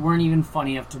quips weren't even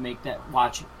funny enough to make that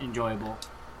watch enjoyable.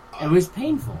 It was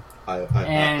painful. I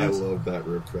love that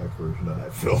Riff Track version that I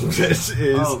filmed.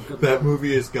 That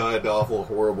movie is god awful,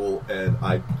 horrible, and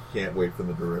I can't wait for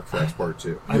the Riff Tracks Part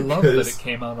 2. I love that it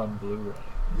came out on Blu-ray.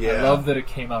 Yeah. I love that it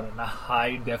came out in a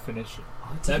high definition.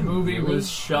 That movie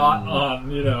was shot on,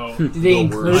 Did they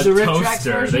include the Riff Tracks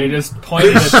version? They just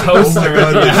pointed a toaster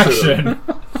at the action.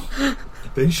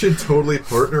 They should totally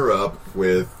partner up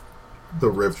with the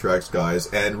Riff Tracks guys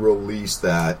and release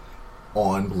that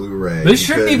on Blu-ray. They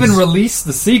shouldn't even release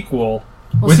the sequel.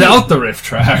 without the riff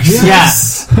tracks.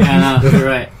 Yes. Yeah, no, you're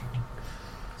right.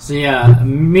 So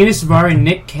Mina Suvari,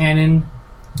 Nick Cannon.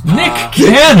 Nick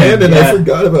Cannon! I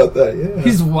forgot about that, yeah.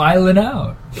 He's wilding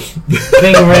out.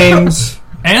 Ving Rhames.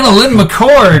 Anna Lynn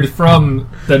McCord from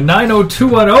the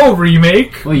 90210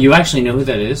 remake. Well, you actually know who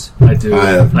that is. I do. I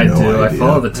have no idea. I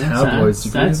follow the That's tabloids.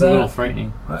 a little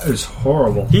frightening. That is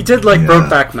horrible. He did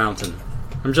Brokeback Mountain.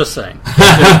 I'm just saying.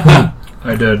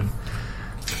 I did.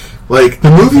 Like,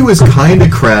 the movie was kind of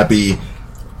crappy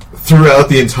throughout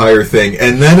the entire thing,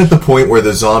 and then at the point where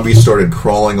the zombies started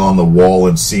crawling on the wall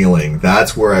and ceiling,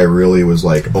 that's where I really was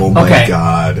like, oh my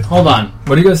god. Hold on.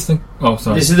 What do you guys think? Oh,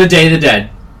 sorry. This is the Day of the Dead.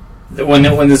 When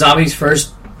the zombies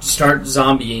first start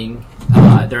zombieing,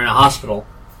 they're in a hospital.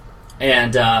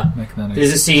 And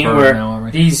there's a scene where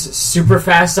these super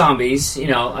fast zombies,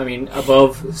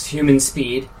 above human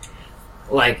speed,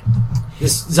 like,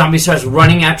 this zombie starts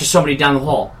running after somebody down the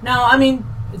hall. Now,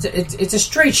 it's a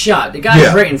straight shot. The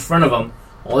guy's right in front of him.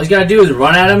 All he's got to do is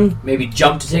run at him, maybe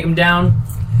jump to take him down.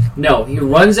 No, he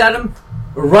runs at him,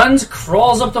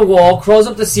 crawls up the wall, crawls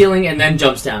up the ceiling, and then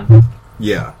jumps down.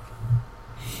 Yeah.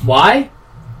 Why?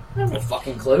 I have no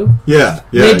fucking clue. Yeah.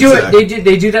 They do it.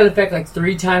 They do that effect like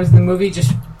 3 times in the movie,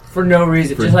 just for no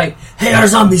reason. Just like, hey, our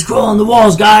zombies crawl on the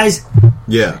walls, guys.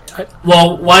 Yeah.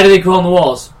 Well, why do they crawl on the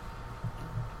walls?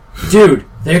 Dude,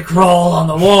 they crawl on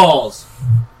the walls.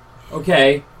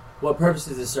 Okay, what purpose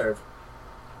does this serve?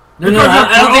 No,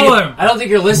 I don't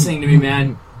think you're listening to me,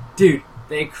 man. Dude,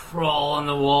 they crawl on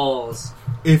the walls.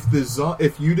 If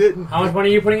you didn't... How much money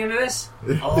are you putting into this?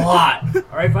 A lot.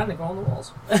 Alright, fine, they crawl on the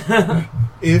walls.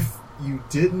 If you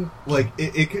didn't... Like,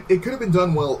 it could have been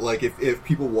done well, like, if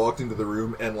people walked into the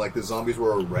room and, like, the zombies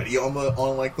were already on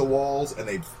the walls and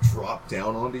they dropped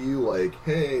down onto you, like,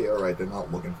 hey, alright, they're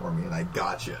not looking for me and I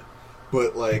gotcha.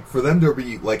 But, like, for them to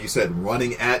be, like you said,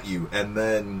 running at you and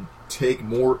then take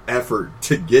more effort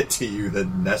to get to you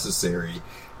than necessary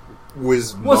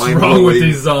was what's wrong with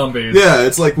these zombies? Yeah,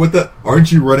 it's like,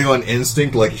 aren't you running on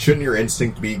instinct? Like, shouldn't your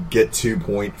instinct be get to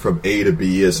point from A to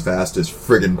B as fast as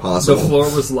friggin' possible? The floor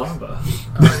was lava.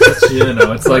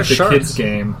 It's like the kids'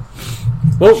 game.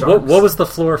 What was the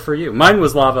floor for you? Mine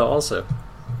was lava also.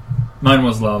 Mine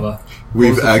was lava. What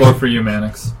was the floor for you,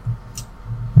 Mannix?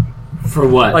 For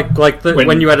what? Like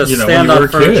when you had to stand on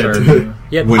furniture.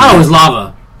 It was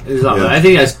lava. It was lava. Yeah. I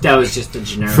think that was just a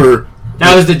generic.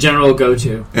 That was the general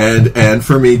go-to. And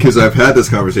for me, because I've had this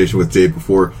conversation with Dave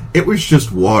before, it was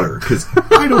just water, because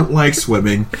I don't like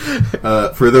swimming.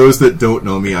 For those that don't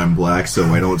know me, I'm black, so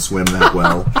I don't swim that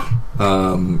well.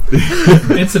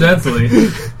 Incidentally,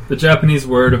 the Japanese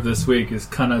word of this week is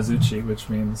kanazuchi, which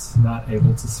means not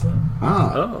able to swim.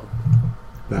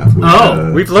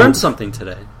 We've learned something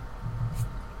today.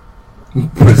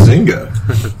 Bazinga.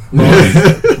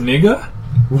 Nigga?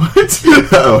 What?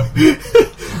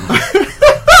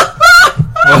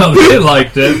 Well, they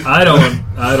liked it. I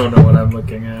don't know what I'm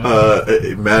looking at.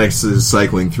 Maddox is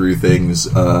cycling through things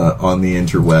on the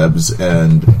interwebs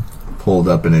and pulled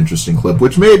up an interesting clip,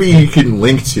 which maybe you can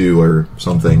link to or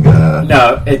something.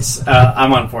 No, it's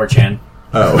I'm on 4chan.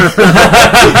 Oh.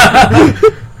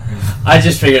 I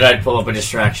just figured I'd pull up a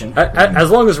distraction.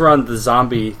 As long as we're on the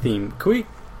zombie theme, can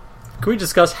we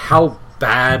discuss how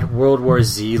bad World War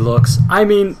Z looks?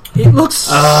 It looks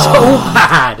so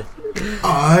bad.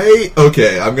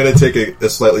 I'm going to take a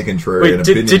slightly contrarian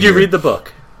opinion. Did you read the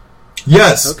book?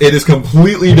 Yes, okay. It is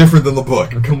completely different than the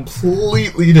book.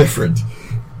 Completely different.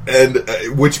 And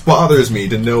which bothers me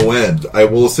to no end, I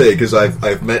will say, because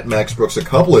I've met Max Brooks a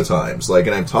couple of times, and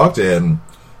I've talked to him,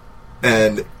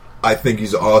 and I think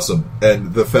he's awesome.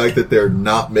 And the fact that they're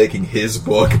not making his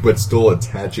book, but still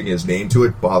attaching his name to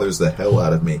it, bothers the hell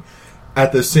out of me.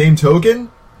 At the same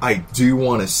token, I do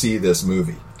want to see this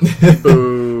movie.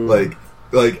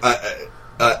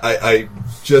 I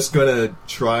just gonna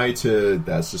try to...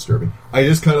 That's disturbing. I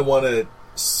just kind of want to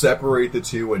separate the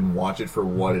two and watch it for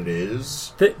what it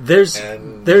is. What it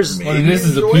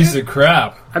is a piece of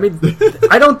crap. I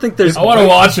don't think there's... I want to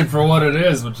watch it for what it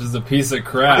is, which is a piece of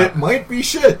crap. It might be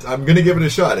shit. I'm going to give it a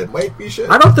shot. It might be shit.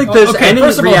 I don't think there's any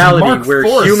reality where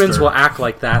humans will act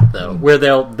like that, though. Where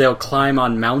they'll climb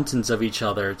on mountains of each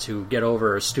other to get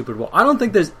over a stupid wall. I don't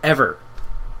think there's ever...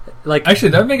 Actually,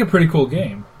 that would make a pretty cool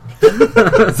game.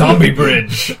 Zombie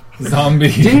Bridge.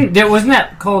 Wasn't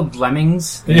that called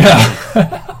Lemmings? Yeah.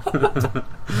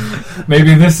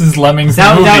 Maybe this is Lemmings the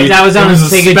movie. That was on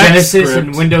Sega Genesis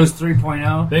and Windows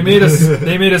 3.0.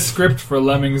 They made a script for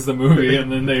Lemmings the movie,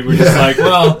 and then they were just like,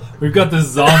 well, we've got this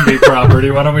zombie property.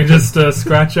 Why don't we just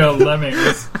scratch out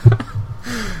Lemmings?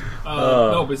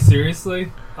 No, but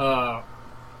seriously,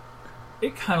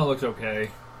 it kind of looked okay.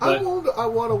 I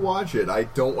want to watch it. I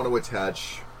don't want to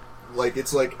attach. Like,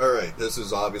 it's like, all right, this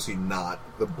is obviously not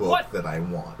the book that I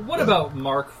want. What about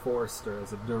Mark Forster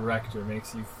as a director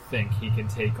makes you think he can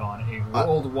take on a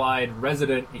worldwide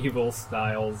Resident Evil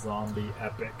style zombie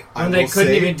epic? And they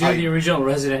couldn't even do the original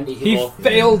Resident Evil. He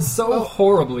failed so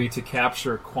horribly to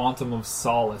capture Quantum of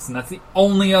Solace, and that's the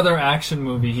only other action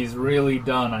movie he's really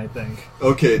done, I think.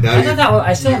 Okay, now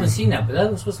I still haven't seen that, but that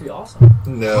was supposed to be awesome.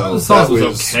 No, Quantum of Solace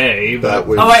was okay. That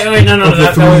was,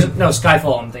 no,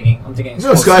 Skyfall. I'm thinking.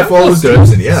 No, Skyfall was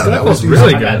decent. Yeah, that was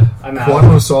really good.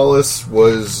 Quantum of Solace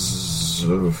was.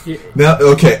 Now,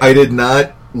 okay, I did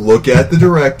not look at the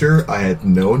director. I had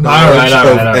no knowledge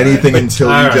of anything until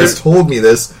you just told me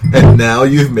this, and now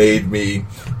you've made me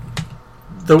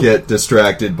get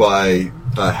distracted by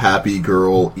a happy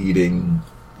girl eating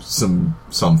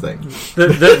something.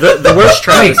 The worst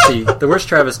travesty. The worst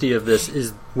travesty of this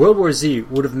is World War Z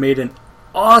would have made an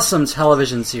awesome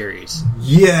television series.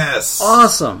 Yes,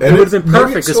 awesome. It would have been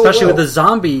perfect, especially with the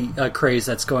zombie craze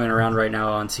that's going around right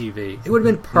now on TV. It would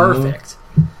have been perfect.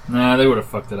 Nah, they would have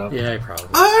fucked it up. Yeah, probably.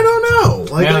 I don't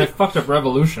know. They fucked up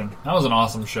Revolution. That was an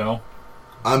awesome show.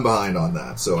 I'm behind on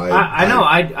that, so I know.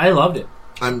 I loved it.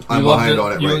 I'm behind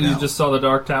on it right now. You just saw The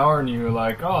Dark Tower and you were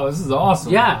like, "Oh, this is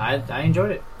awesome." Yeah, I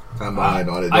enjoyed it. I'm behind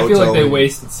on it. I feel like they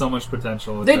wasted so much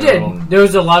potential. They did. There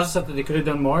was a lot of stuff that they could have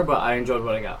done more, but I enjoyed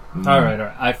what I got. All right.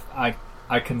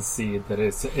 I concede that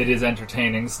it is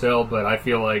entertaining still, but I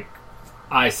feel like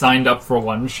I signed up for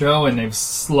one show and they've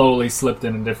slowly slipped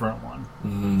in a different one.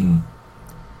 I'm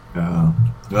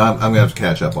gonna have to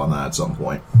catch up on that at some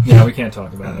point. Yeah, we can't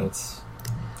talk about it.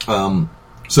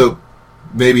 So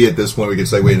maybe at this point we can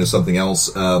segue into something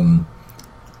else.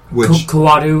 Which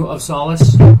Kawadu of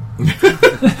Solace?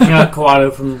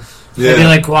 Kawadu from... Maybe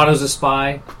like Kawadu's a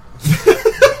spy.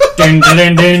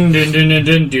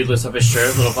 Dude lifts up his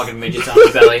shirt, little fucking midgets on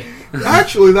his belly.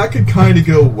 Actually, that could kind of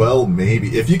go well,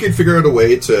 maybe. If you could figure out a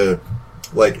way to,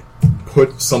 like,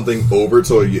 put something over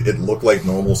so it looked like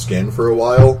normal skin for a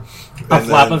while. A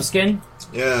flap of skin?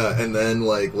 Yeah, and then,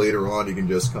 like, later on you can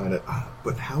just kind of...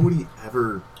 but how would he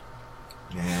ever...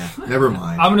 Nah, never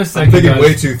mind. I'm thinking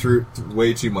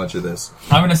way too much of this.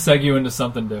 I'm gonna seg you into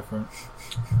something different.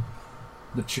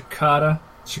 The cicada.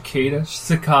 I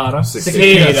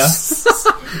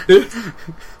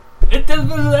don't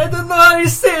know how you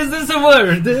say this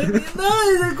word.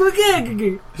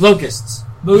 Locusts.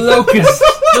 The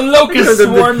locust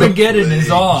Swarmageddon is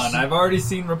on. I've already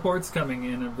seen reports coming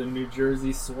in of the New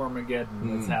Jersey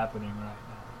Swarmageddon that's happening right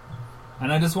now.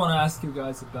 And I just want to ask you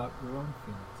guys about your own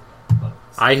feelings.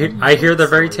 I hear they're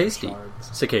very tasty.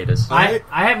 Cicadas. I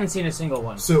haven't seen a single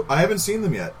one. So I haven't seen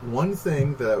them yet. One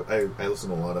thing that I listen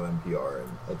to a lot of NPR, and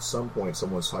at some point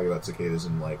someone was talking about cicadas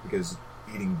and like because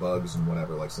eating bugs and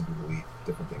whatever, like some people eat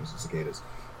different things in cicadas,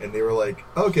 and they were like,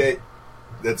 okay,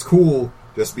 that's cool.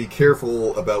 Just be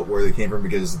careful about where they came from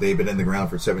because they've been in the ground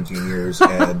for 17 years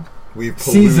and we've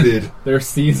polluted. They're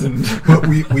seasoned, but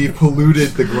we've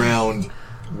polluted the ground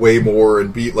way more,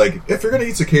 and be like, if you're gonna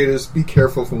eat cicadas, be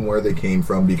careful from where they came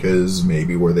from because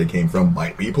maybe where they came from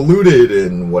might be polluted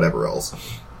and whatever else.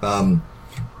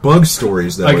 Bug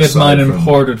stories that I get mine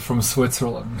imported from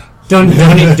Switzerland. Don't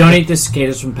eat the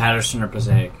cicadas from Patterson or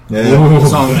Passaic. Yeah.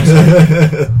 That's all I'm gonna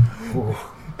say.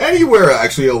 Anywhere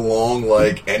actually along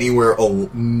anywhere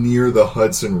near the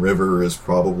Hudson River is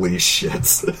probably shit.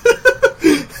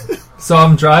 So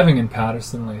I'm driving in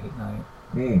Patterson late at night.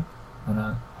 And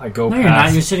I go past... No, you're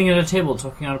not. You're sitting at a table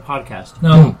talking on a podcast.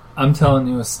 No, I'm telling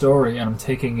you a story, and I'm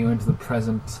taking you into the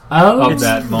present of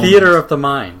that moment. Theater of the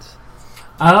mind.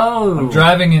 Oh. I'm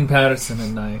driving in Patterson at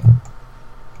night,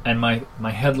 and my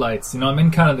headlights... I'm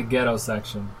in kind of the ghetto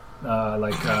section. I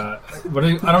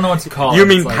don't know what to call it. You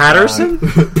mean Patterson?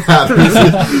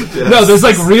 Patterson. Yes. No, there's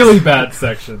really bad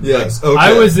sections. Yes, okay.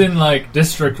 I was in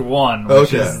District 1,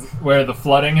 which is where the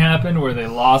flooding happened, where they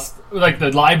lost...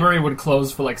 the library would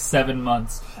close for 7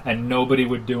 months, and nobody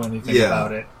would do anything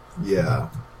about it. Yeah.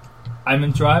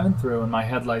 I'm driving through, and my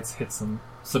headlights hit some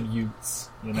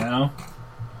utes,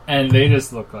 And they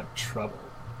just look like trouble.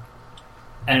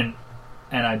 And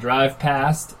I drive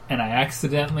past, and I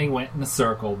accidentally went in a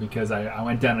circle because I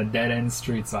went down a dead-end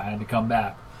street, so I had to come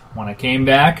back. When I came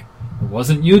back, it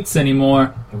wasn't utes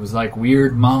anymore. It was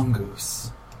weird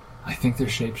mongoose. I think they're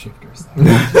shapeshifters.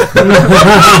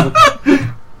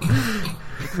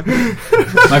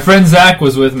 My friend Zach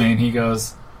was with me, and he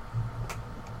goes,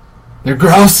 "They're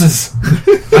grouses."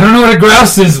 I don't know what a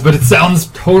grouse is, but it sounds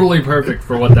totally perfect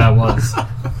for what that was.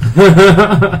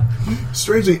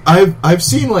 Strangely, I've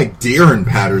seen deer in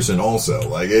Patterson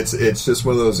also. It's just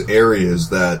one of those areas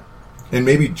that, and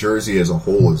maybe Jersey as a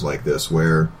whole is like this,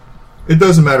 where it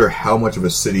doesn't matter how much of a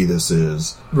city this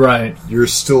is. Right. You're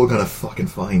still gonna fucking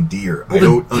find deer. I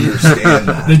don't understand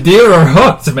that. The deer are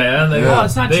hooked, man. Well,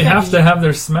 it's not They have to have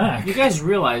their smack. You guys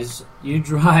realize you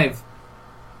drive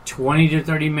 20 to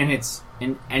 30 minutes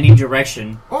in any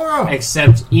direction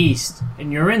except east,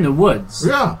 and you're in the woods.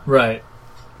 Yeah. Right.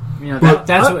 You know,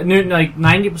 that's what, like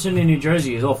 90% of New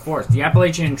Jersey is all forest. The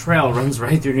Appalachian Trail runs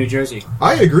right through New Jersey.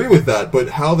 I agree with that, but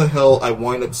how the hell I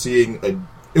wind up seeing it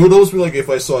would almost be like if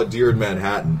I saw a deer in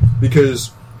Manhattan,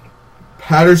 because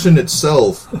Patterson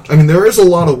itself, I mean, there is a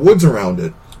lot of woods around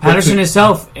it. Patterson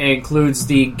itself includes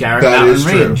the Garrett Mountain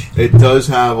Range. True. It does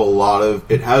have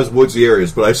it has woodsy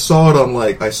areas, but I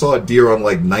saw a deer on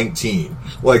like 19.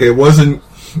 Like, it wasn't,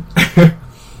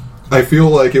 I feel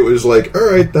like it was like,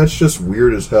 alright, that's just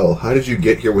weird as hell. How did you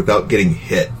get here without getting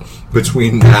hit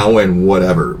between now and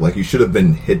whatever? Like, you should have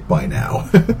been hit by now.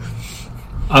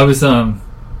 I was,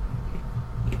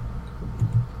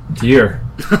 deer.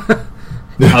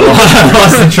 I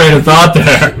lost the train of thought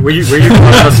there. Were you on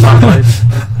the spotlight?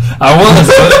 I was,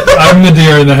 but I'm the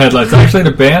deer in the headlights. I actually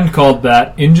had a band called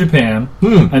that in Japan,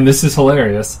 and this is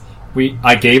hilarious.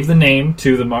 I gave the name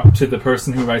to the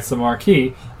person who writes the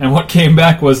marquee, and what came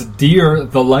back was "Dear,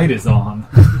 the light is on."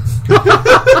 And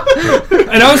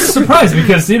I was surprised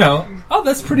because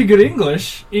that's pretty good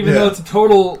English, even though it's a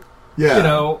total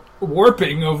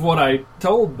warping of what I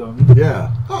told them.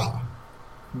 Yeah. Huh.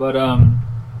 But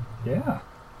yeah.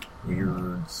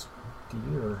 Weirds.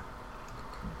 Deer.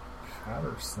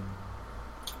 Patterson.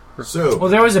 So, well,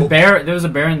 there was a bear. There was a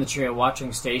bear in the tree at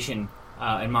Watching Station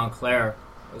in Montclair.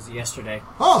 It was yesterday.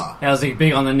 Huh. That was like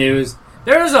big on the news.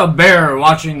 There's a bear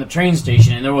watching the train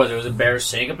station, and there was a bear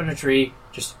sitting up in a tree,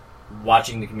 just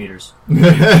watching the commuters. So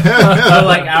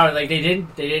like they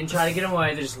didn't try to get him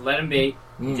away. They just let him be.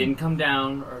 He didn't come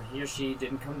down, or he or she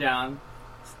didn't come down.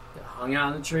 They hung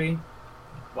out in the tree,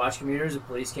 watched commuters. The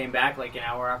police came back like an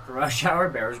hour after rush hour.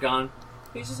 Bear was gone.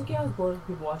 He's just like, yeah, I was bored of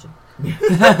people watching.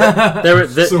 There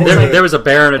was a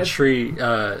bear in a tree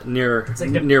near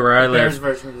where I live.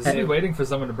 I'd be waiting for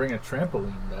someone to bring a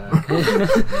trampoline back.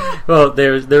 Well,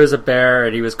 there was a bear,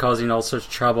 and he was causing all sorts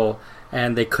of trouble,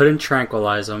 and they couldn't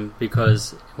tranquilize him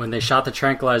because when they shot the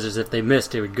tranquilizers, if they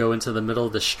missed, it would go into the middle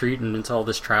of the street and into all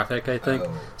this traffic, I think.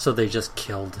 Oh. So they just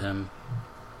killed him.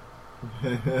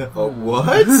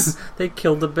 What? They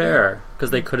killed the bear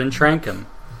because they couldn't trank him.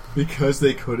 Because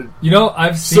they couldn't.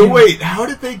 I've seen. So wait, how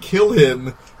did they kill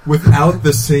him without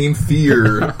the same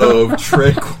fear of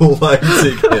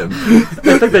tranquilizing him?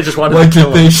 I think they just wanted to kill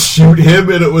him. Did they shoot him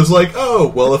and it was like,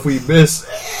 oh, well, if we miss.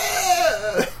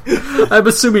 I'm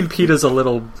assuming PETA's a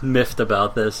little miffed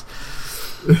about this.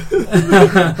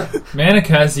 Mannix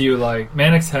has you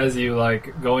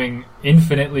going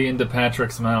infinitely into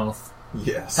Patrick's mouth.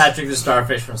 Yes. Patrick the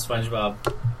starfish from SpongeBob.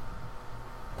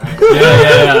 Yeah.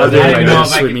 I don't even know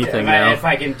if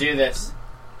I can do this.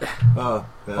 Oh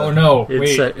no!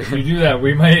 Wait, if you do that,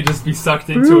 we might just be sucked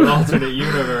into an alternate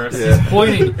universe. Yeah. He's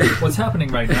pointing. What's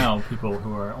happening right now, people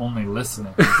who are only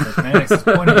listening, is that Mannix is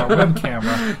pointing our web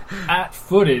camera at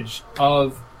footage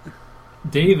of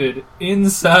David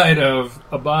inside of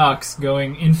a box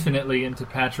going infinitely into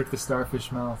Patrick the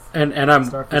starfish mouth. And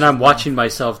I'm watching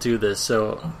myself do this.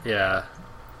 So yeah.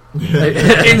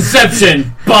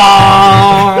 Inception.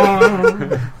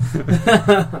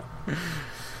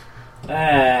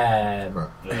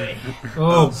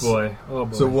 Oh boy.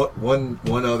 So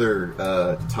one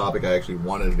other topic I actually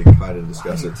wanted to kind of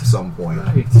discuss at some point.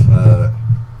 Right.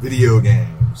 Video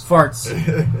games. Farts.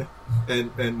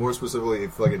 and more specifically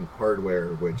fucking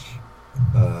hardware, which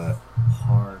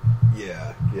hard.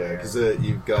 Yeah, because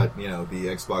you've got the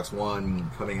Xbox One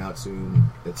coming out soon.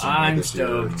 I'm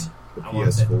stoked. The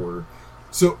PS4.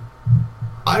 So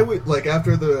I would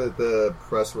after the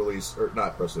press release, or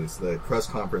not press release, the press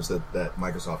conference that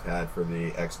Microsoft had for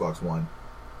the Xbox One,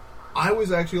 I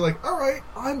was actually all right,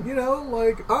 I'm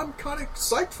I'm kind of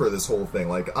psyched for this whole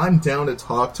thing. I'm down to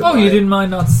talk to. You didn't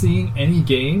mind not seeing any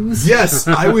games? Yes,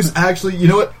 I was actually. You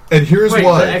know what? And here's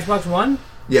why. The Xbox One?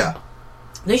 Yeah.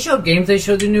 They showed games. They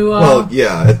showed the new at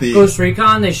the Ghost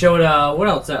Recon. They showed what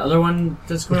else? That other one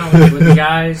that's going on with the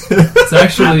guys. It's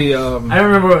actually I don't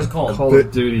remember what it was called. Call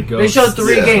of Duty Ghost. They showed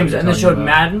 3 games, and they showed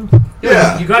Madden.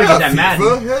 Yeah, you got to get that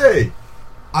Madden. Hey,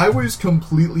 I was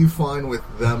completely fine with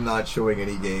them not showing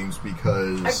any games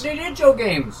because they did show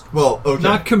games. Well, okay,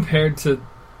 not compared to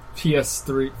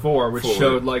PS4, which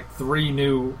showed 3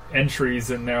 new entries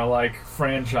in their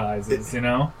franchises.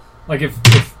 If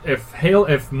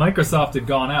Microsoft had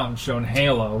gone out and shown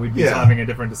Halo, we'd be having a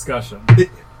different discussion. If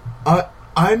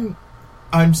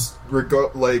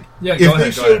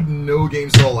they showed no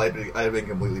games at all, I'd have been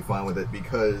completely fine with it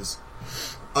because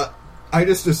I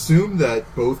just assume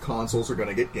that both consoles are going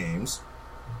to get games,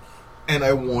 and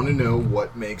I want to know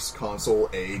what makes console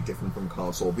A different from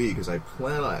console B, because I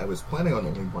was planning on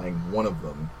only buying one of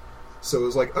them. So it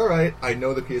was like, all right, I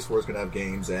know the PS4 is going to have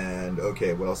games, and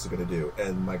okay, what else is it going to do?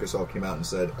 And Microsoft came out and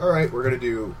said, all right, we're going to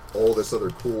do all this other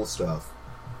cool stuff,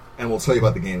 and we'll tell you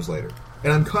about the games later.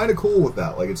 And I'm kind of cool with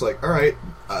that. Like, it's like, all right,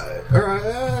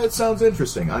 it sounds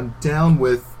interesting. I'm down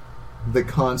with the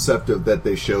concept of that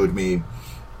they showed me.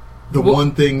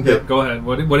 One thing that... Yeah, go ahead.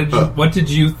 What did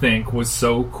you think was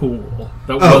so cool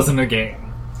that wasn't a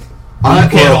game? You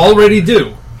can't already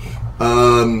do.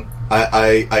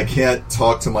 I can't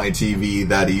talk to my TV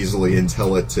that easily and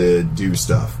tell it to do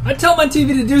stuff. I tell my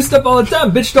TV to do stuff all the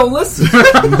time. Bitch, don't listen.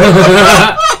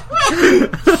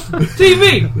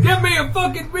 TV, get me a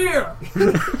fucking beer.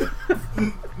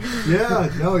 Yeah,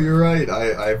 no, you're right.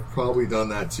 I've probably done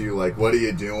that too. Like, what are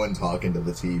you doing talking to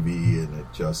the TV? And it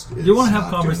just... You want to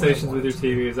have conversations with your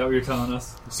TV? Is that what you're telling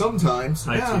us? Sometimes.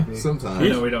 Hi, TV. Sometimes. I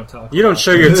know we don't talk. You don't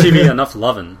show your TV enough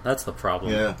loving. That's the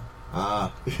problem. Yeah.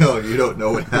 You don't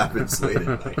know what happens late at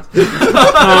night. Get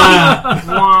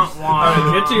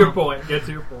to your point.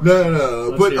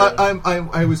 No. But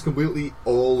I was completely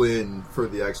all in for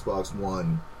the Xbox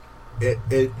One.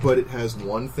 But it has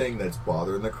one thing that's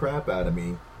bothering the crap out of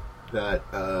me. That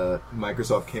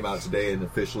Microsoft came out today and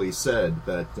officially said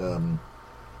that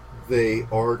they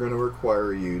are going to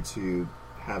require you to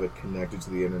have it connected to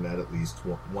the internet at least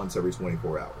once every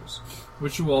 24 hours.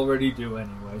 Which you already do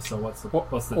anyway, so what's the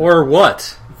or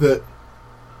what?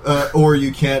 Or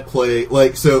you can't play,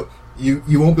 like, so you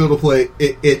won't be able to play,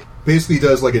 it basically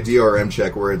does like a DRM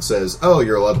check where it says, oh,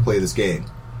 you're allowed to play this game.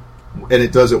 And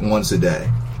it does it once a day.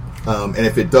 And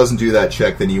if it doesn't do that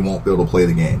check, then you won't be able to play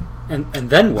the game. And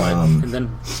then what? And then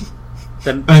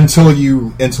until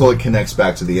it connects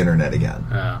back to the internet again.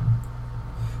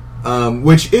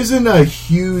 Which isn't a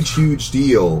huge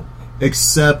deal,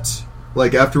 except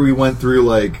like after we went through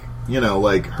like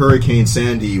Hurricane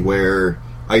Sandy, where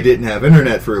I didn't have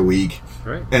internet for a week,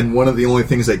 right. And one of the only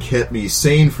things that kept me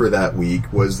sane for that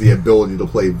week was the ability to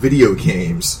play video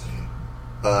games.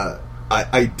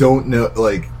 I don't know,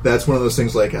 like, that's one of those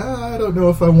things like, I don't know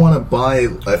if I want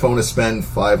to spend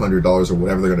 $500 or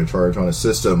whatever they're going to charge on a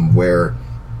system where...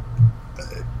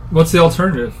 What's the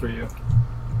alternative for you?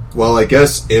 Well, I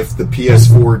guess if the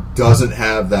PS4 doesn't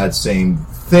have that same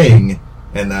thing,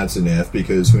 and that's an if,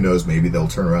 because who knows, maybe they'll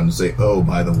turn around and say, oh,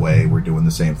 by the way, we're doing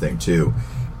the same thing too.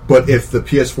 But if the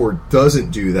PS4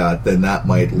 doesn't do that, then that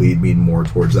might lead me more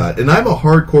towards that. And I'm a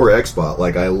hardcore Xbox.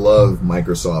 Like, I love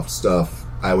Microsoft stuff.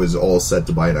 I was all set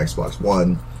to buy an Xbox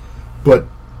One, but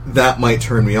that might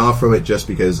turn me off from it just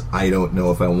because I don't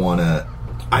know if I want to...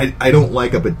 I don't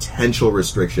like a potential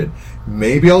restriction.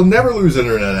 Maybe I'll never lose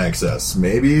internet access.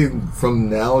 Maybe from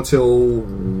now till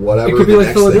whatever. It could be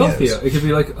like Philadelphia. It could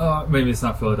be like, maybe it's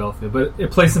not Philadelphia, but a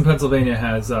place in Pennsylvania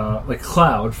has like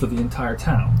cloud for the entire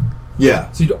town.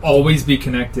 Yeah. So you'd always be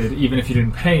connected, even if you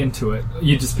didn't pay into it.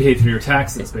 You just pay through your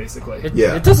taxes, basically.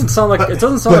 It doesn't sound like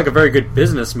like a very good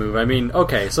business move. I mean,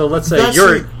 okay, so let's say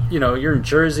you're in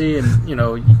Jersey, and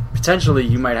potentially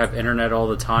you might have internet all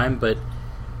the time, but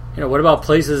what about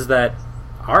places that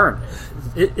aren't?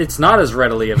 It's not as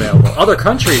readily available. Other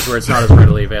countries where it's not as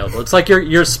readily available. It's like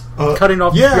you're cutting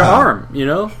off your arm.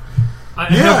 I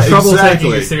have trouble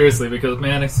taking you seriously because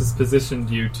Mannix has positioned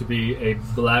you to be a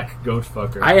black goat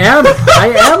fucker. I am a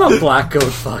black goat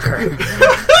fucker.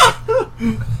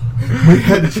 We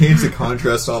had to change the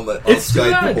contrast on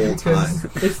Skype the whole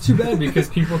time. It's too bad because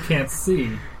people can't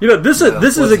see. This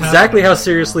is exactly how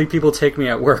seriously people take me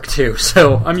at work too.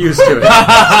 So I'm used to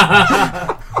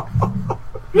it.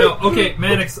 No, okay,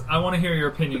 Mannix, I want to hear your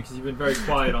opinion because you've been very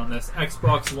quiet on this.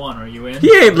 Xbox One, are you in?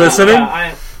 He ain't listening.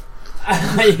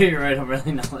 You're right. I'm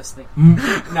really not listening.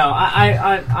 No,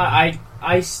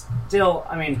 I still.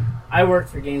 I mean, I worked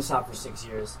for GameStop for 6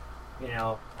 years.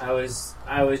 I was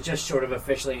just short of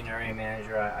officially an area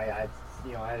manager. I had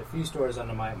a few stores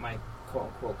under my quote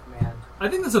unquote command. I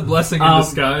think that's a blessing in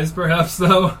disguise, perhaps,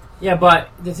 though. Yeah, but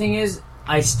the thing is,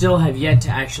 I still have yet to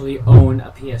actually own a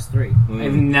PS3.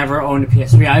 I've never owned a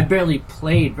PS3. I barely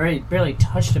played, barely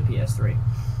touched a PS3.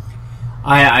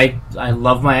 I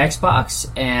love my Xbox,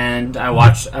 and I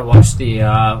watched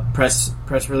the press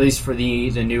release for the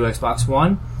new Xbox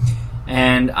One,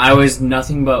 and I was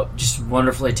nothing but just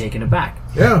wonderfully taken aback.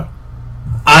 Yeah,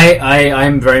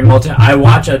 I'm very I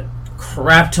watch a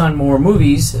crap ton more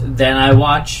movies than I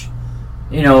watch,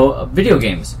 video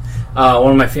games.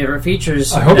 One of my favorite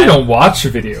features. I hope you don't watch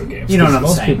video games. You know what I'm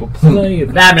most saying? People play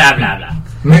them. Blah blah blah blah.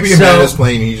 Maybe Amanda's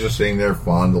playing, he's just sitting there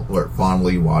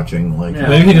fondly watching. Like, yeah.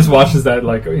 Maybe he just watches that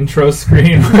like intro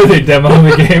screen where they demo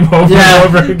the game over and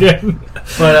over again.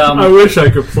 But I wish I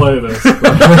could play this.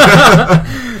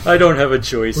 I don't have a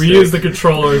choice. We use the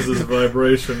controllers as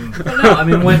vibration. No, I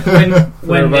mean when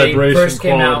they first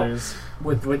came out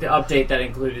with the update that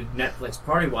included Netflix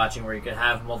party watching, where you could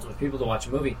have multiple people to watch a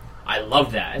movie. I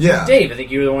love that. Yeah. Dave, I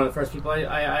think you were one of the first people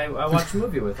I watched a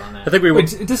movie with on that. I think we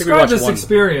describe this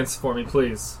experience for me,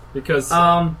 please, because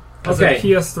as a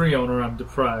PS3 owner, I'm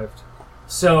deprived.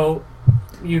 So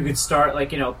you could start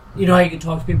like you know how you can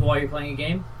talk to people while you're playing a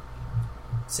game.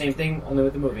 Same thing, only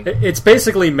with the movie. It's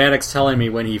basically Mannix telling me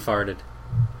when he farted.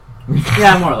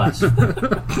 Yeah, more or less. Dude,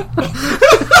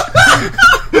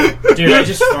 I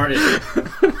just farted.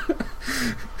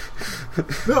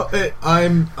 No,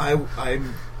 I'm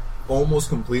almost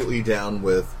completely down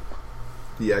with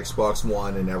the Xbox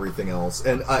One and everything else.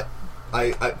 And I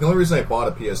the only reason I bought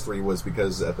a PS3 was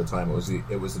because at the time it was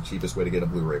the cheapest way to get a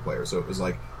Blu-ray player. So it was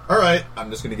like, all right, I'm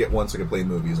just going to get one so I can play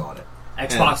movies on it.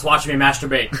 Xbox, watch me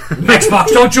masturbate. Xbox,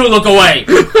 don't you look away.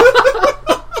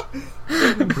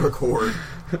 Record.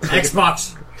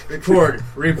 Xbox, record,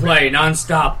 replay,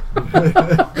 nonstop.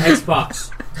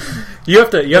 Xbox. You have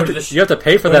to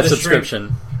pay for that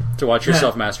subscription to watch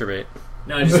yourself masturbate.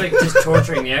 No, just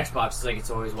torturing the Xbox. It's like it's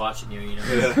always watching you.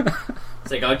 Yeah.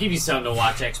 It's like I'll give you something to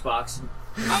watch. Xbox.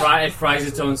 It fries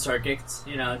its own circuits.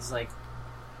 It's like.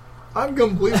 I'm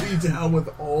completely down with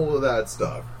all of that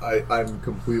stuff. I'm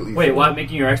completely. Wait, what?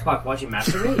 Making your Xbox watch you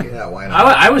masturbate? Yeah, why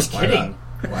not? I was kidding.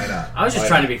 Why not? I was just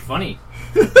trying to be funny.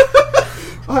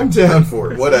 I'm down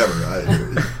for it. Whatever.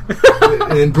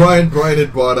 And Brian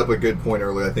had brought up a good point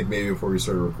earlier. I think maybe before we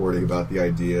started recording about the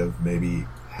idea of maybe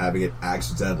having it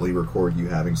accidentally record you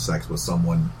having sex with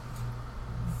someone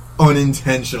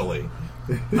unintentionally.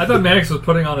 I thought Mannix was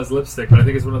putting on his lipstick, but I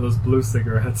think it's one of those blue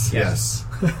cigarettes. Yes.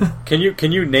 Can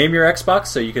you name your Xbox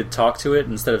so you could talk to it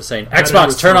instead of saying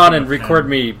Xbox turn on and record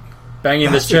me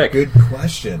banging this chick? That's a good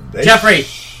question. Jeffrey.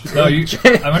 No,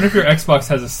 I wonder if your Xbox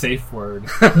has a safe word.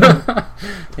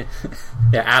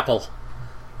 Yeah, Apple.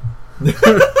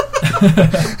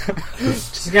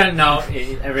 Just gotta know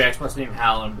every Xbox named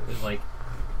Hal and is like,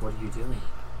 what are you doing?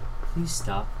 Please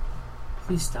stop.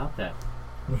 Please stop that.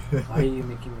 Why are you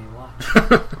making me watch?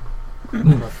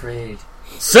 I'm afraid.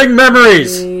 Sing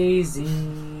memories! Daisy.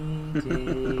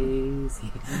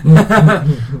 That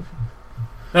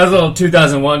was a little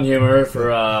 2001 humor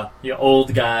for you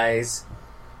old guys.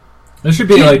 There should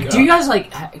be do you guys I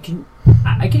can't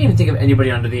even think of anybody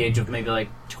under the age of maybe like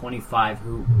 25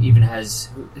 who even who's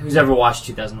ever watched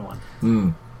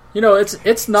 2001.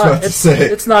 It's not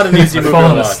an easy movie to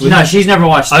watch. No, she's never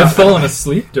watched it. I've fallen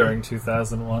asleep during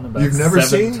 2001 about You've never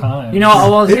 7 seen? times.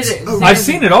 I've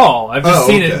seen it all. I've just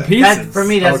seen it in pieces. For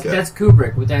me, that's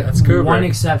Kubrick. With that's one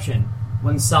exception,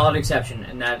 one solid exception,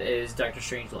 and that is Dr.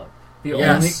 Strangelove. The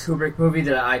only Kubrick movie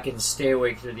that I can stay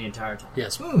awake through the entire time.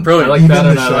 Yes, brilliant. I like that,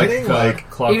 and I like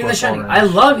Clockwork even The Shining. Orange. I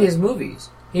love his movies.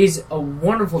 He's a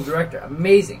wonderful director,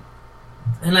 amazing,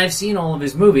 and I've seen all of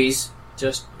his movies.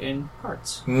 Just in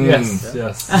parts. Yes.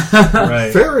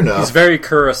 Right. Fair enough. He's very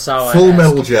Kurosawa. Full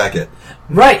Metal Jacket.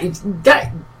 Right. You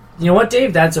know what,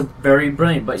 Dave? That's a very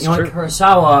brilliant. But you know what?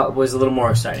 Kurosawa was a little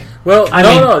more exciting. Well,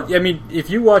 no. I mean,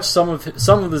 if you watch some of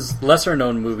his lesser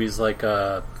known movies like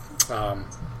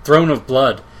Throne of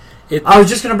Blood, I was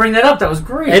just going to bring that up. That was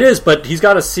great. It is, but he's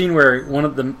got a scene where one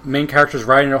of the main characters is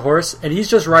riding a horse, and he's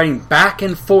just riding back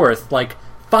and forth like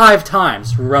 5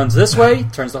 times. Runs this way,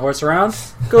 turns the horse around,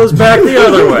 goes back the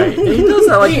other way. And he does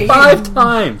that like 5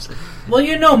 times.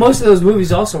 Well, most of those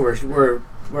movies also were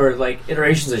like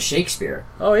iterations of Shakespeare.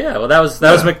 Oh yeah, well that was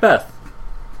Macbeth.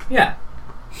 Yeah.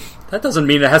 That doesn't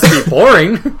mean it has to be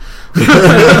boring.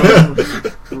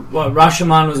 Well,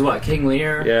 Rashomon was what? King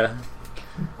Lear? Yeah.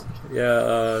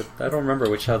 I don't remember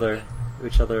which other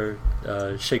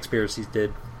Shakespeare's he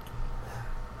did.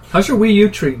 How's your Wii U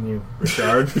treating you,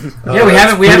 Richard?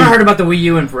 Yeah, we haven't heard about the Wii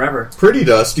U in forever. Pretty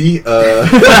dusty.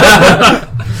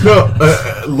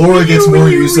 Laura gets more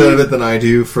use out of it than I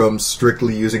do from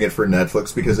strictly using it for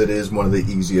Netflix because it is one of the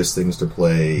easiest things to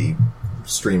play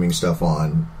streaming stuff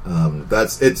on.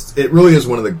 It really is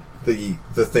one of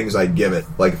the things I give it.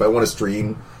 Like if I want to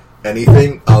stream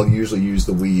anything, I'll usually use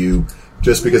the Wii U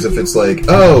just because if it's like,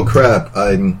 oh crap,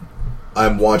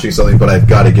 I'm watching something, but I've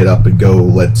got to get up and go,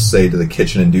 let's say, to the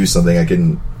kitchen and do something. I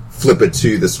can flip it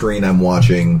to the screen I'm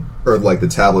watching, or like the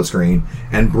tablet screen,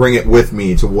 and bring it with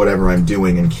me to whatever I'm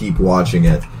doing and keep watching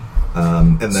it,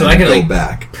 and then go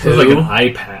back. It's like an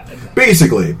iPad.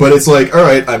 Basically, but it's like, all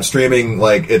right, I'm streaming,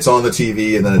 like, it's on the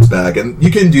TV, and then it's back. And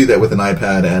you can do that with an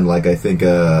iPad and, like, I think,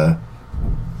 Apple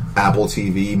Apple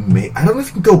TV. I don't know if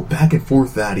you can go back and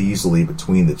forth that easily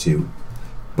between the two.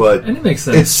 But and it makes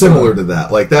sense. It's similar to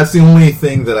that. Like, that's the only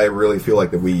thing that I really feel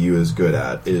like the Wii U is good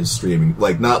at, is streaming,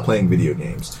 like, not playing video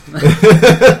games.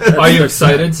 Are you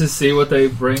excited to see what they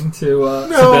bring to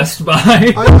Best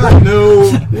Buy? I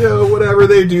know, whatever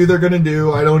they do, they're gonna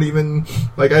do. I don't even,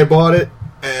 like, I bought it,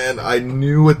 and I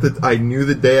knew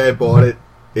the day I bought it,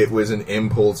 it was an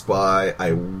impulse buy.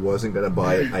 I wasn't gonna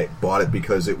buy it. I bought it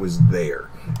because it was there.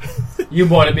 You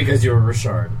bought it because you were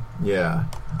Richard. Yeah.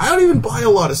 I don't even buy a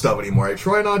lot of stuff anymore. I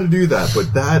try not to do that,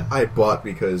 but that I bought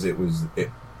because it was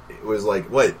like,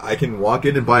 what, I can walk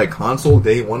in and buy a console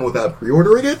day one without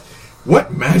pre-ordering it?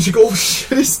 What magical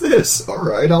shit is this?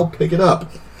 Alright, I'll pick it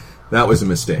up. That was a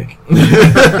mistake.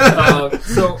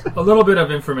 So, a little bit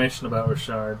of information about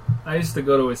Richard. I used to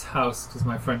go to his house because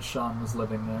my friend Sean was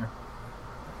living there.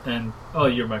 And,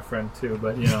 you're my friend too,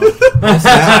 but, most of the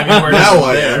time you weren't even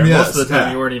there. Most of the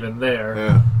time you weren't even there.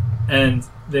 Yeah. And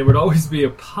there would always be a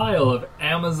pile of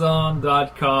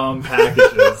Amazon.com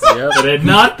packages that had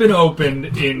not been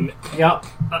opened in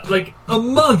like a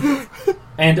month,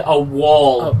 and a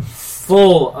wall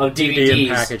full of DVDs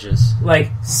packages,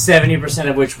 like 70%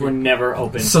 of which were never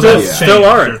opened. So still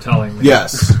aren't. You're telling me?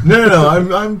 Yes. No.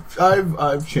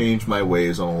 I've changed my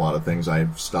ways on a lot of things.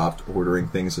 I've stopped ordering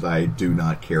things that I do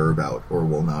not care about or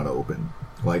will not open.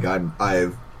 Like I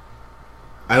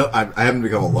haven't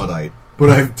become a Luddite. But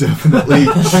I've definitely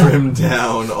trimmed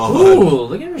down on... Ooh,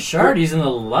 look at Richard. He's in the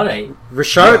Luddite.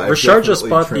 Richard just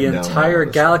bought the entire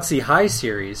Galaxy High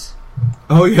series.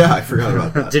 Oh, yeah, I forgot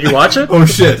about that. Did you watch it? Oh,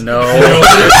 shit. No. Did you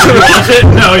watch it?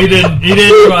 No, he didn't. He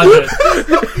didn't watch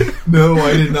it. No,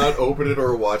 I did not open it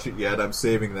or watch it yet. I'm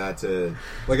saving that to...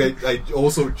 Like, I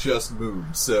also just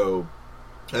moved, so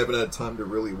I haven't had time to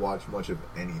really watch much of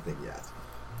anything yet,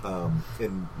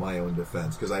 in my own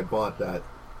defense, because I bought that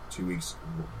 2 weeks,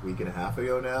 week and a half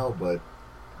ago now, but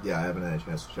yeah, I haven't had a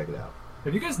chance to check it out.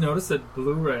 Have you guys noticed that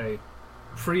Blu-ray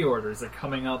pre-orders are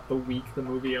coming out the week the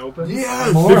movie opens?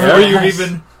 Yeah,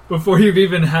 before you've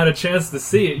even had a chance to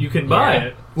see it, you can buy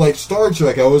it. Like Star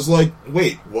Trek, I was like,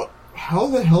 wait, what? How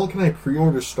the hell can I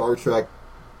pre-order Star Trek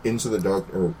Into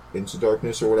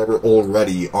Darkness or whatever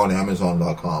already on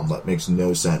Amazon.com? That makes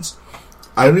no sense.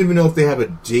 I don't even know if they have a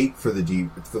date for the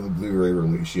Blu-ray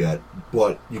release yet,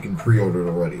 but you can pre-order it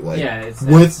already. Like,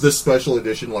 with the special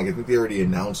edition, like I think they already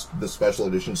announced the special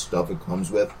edition stuff it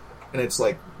comes with, and it's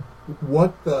like,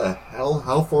 what the hell?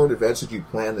 How far in advance did you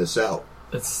plan this out?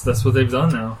 That's what they've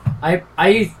done now.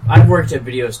 I've worked at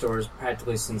video stores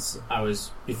practically since I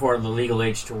was before the legal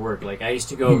age to work. Like, I used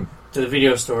to go to the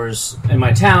video stores in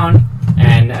my town,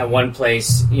 and at one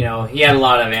place, he had a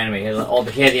lot of anime. He had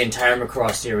the entire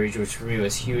Macross series, which for me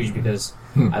was huge because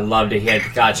I loved it. He had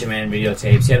Gatchaman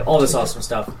videotapes. He had all this awesome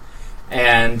stuff.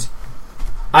 And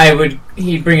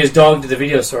he'd bring his dog to the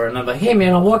video store, and I'm like, hey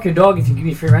man, I'll walk your dog if you give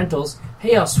me free rentals.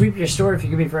 Hey, I'll sweep your store if you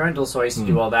give me free rentals. So I used to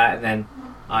do all that, and then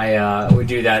I would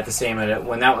do that the same.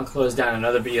 When that one closed down,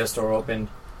 another video store opened.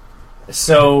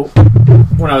 So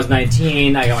when I was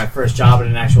 19, I got my first job at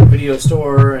an actual video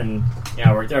store, and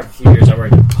I worked there for a few years. I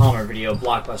worked at Palmer Video,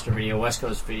 Blockbuster Video, West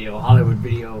Coast Video, Hollywood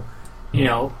Video,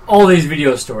 all these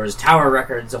video stores, Tower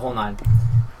Records, the whole nine.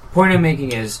 Point I'm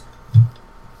making is,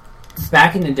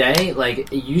 back in the day,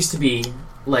 like, it used to be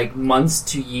like months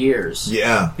to years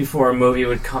before a movie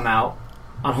would come out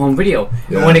on home video.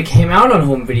 Yeah. And when it came out on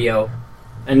home video,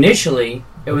 initially,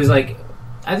 it was like,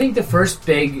 I think the first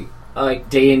big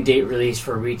day and date release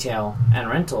for retail and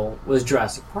rental was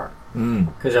Jurassic Park.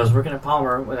 Because I was working at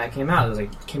Palmer when that came out.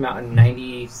 It came out in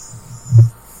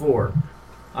 '94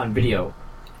 on video.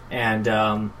 And,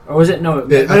 or was it? No,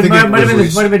 it might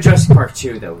have been Jurassic Park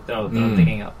 2, though, that I'm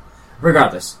thinking of.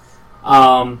 Regardless.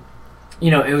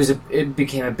 It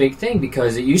became a big thing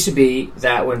because it used to be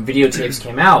that when videotapes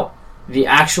came out, the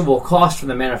actual cost from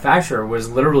the manufacturer was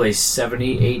literally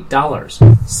 $78.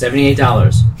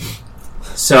 $78.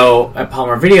 So at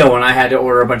Palmer Video, when I had to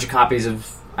order a bunch of copies of,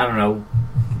 I don't know,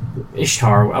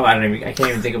 Ishtar, I can't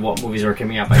even think of what movies were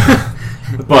coming out by now.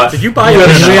 But did you buy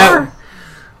Ishtar?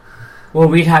 Well,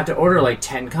 we'd have to order like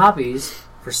 10 copies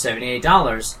for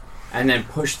 $78 and then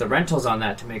push the rentals on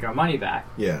that to make our money back.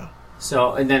 Yeah.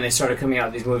 So, and then they started coming out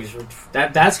with these movies.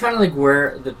 That's kind of like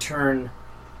where the turn...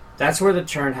 That's where the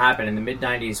turn happened in the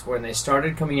mid-90s, when they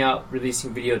started coming out,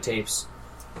 releasing videotapes.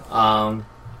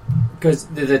 Because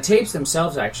the tapes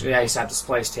themselves, actually, I used to have to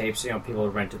splice tapes. People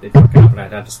would rent it, they'd fuck it up, and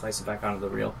I'd have to splice it back onto the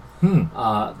reel. The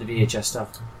VHS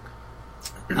stuff.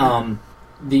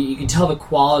 You can tell the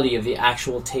quality of the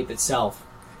actual tape itself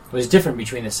was different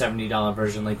between the $70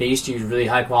 version. Like, they used to use really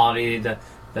high quality,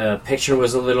 the picture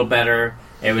was a little better,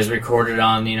 It was recorded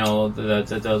on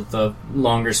the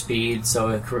longer speed,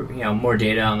 so more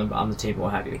data on the tape,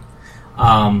 what have you.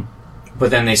 But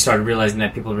then they started realizing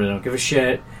that people really don't give a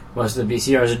shit. Most of the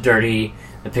VCRs are dirty.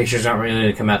 The pictures aren't really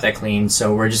going to come out that clean.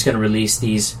 So we're just going to release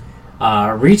these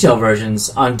retail versions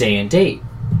on day and date.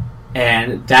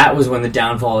 And that was when the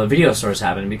downfall of video stores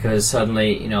happened, because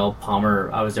suddenly, Palmer,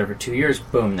 I was there for 2 years,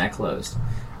 boom, that closed.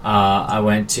 I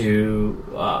went to,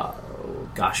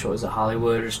 what was it,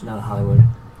 Hollywood? Or not Hollywood.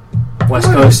 West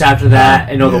Coast after that.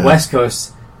 And the West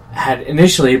Coast had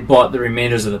initially bought the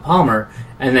remainders of the Palmer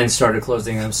and then started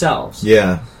closing themselves.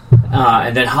 Yeah.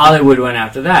 And then Hollywood went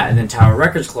after that, and then Tower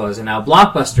Records closed, and now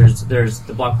Blockbusters, there's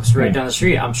the Blockbuster right down the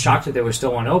street. I'm shocked that there was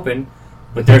still one open,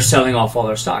 but they're selling off all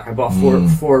their stock. I bought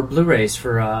four Blu-rays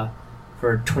for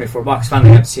 $24.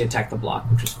 Finally got to see Attack the Block,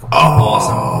 which was fucking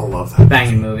awesome. Oh, love that.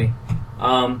 Banging movie.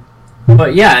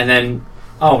 But yeah, and then,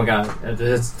 oh my god,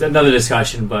 it's another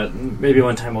discussion, but maybe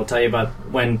one time we'll tell you about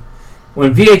when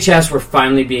VHS were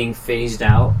finally being phased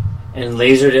out, and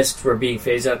Laserdiscs were being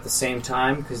phased out at the same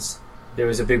time, because there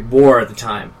was a big war at the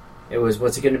time. It was,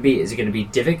 what's it going to be? Is it going to be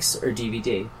DivX or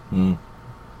DVD?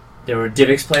 There were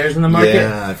DivX players in the market.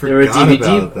 Yeah, I forgot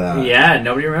about that. Yeah,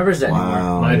 nobody remembers that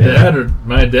anymore.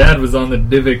 My dad was on the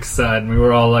DivX side, and we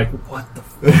were all like, "What the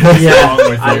fuck is wrong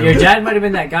with you?" Your dad might have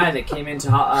been that guy that came into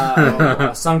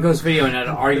Suncoast Video and had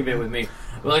an argument with me.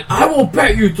 We're like, I will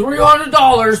bet you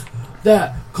 $300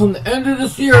 that come the end of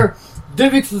this year,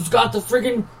 DivX has got the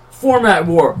friggin' format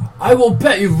war. I will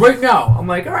bet you right now. I'm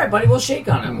like, all right, buddy, we'll shake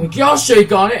on it. I'm like, y'all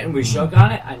shake on it, and we shook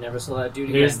on it. I never saw that dude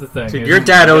again. Here's the thing. Dude, your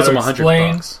dad owes him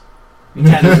 $100. You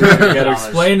got to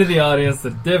explain to the audience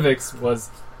that DivX was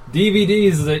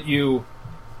DVDs that you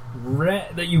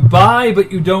buy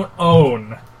but you don't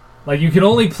own. Like, you can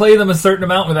only play them a certain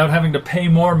amount without having to pay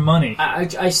more money.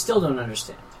 I still don't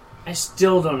understand. It's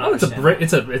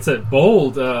a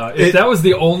bold. If that was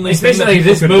the only thing that people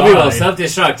this could movie buy. will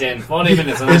self-destruct in 40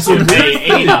 minutes unless you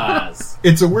pay $80.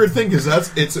 It's a weird thing because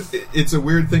it's a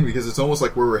weird thing because it's almost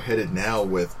like where we're headed now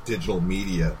with digital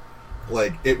media.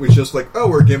 Like, it was just like, oh,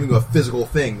 we're giving you a physical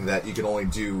thing that you can only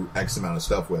do X amount of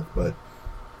stuff with, but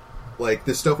like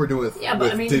the stuff we're doing with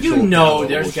digital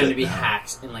there's going to be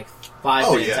hacks in like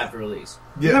 5 minutes after release.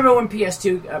 Yeah. Remember when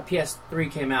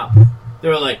PS3 came out? They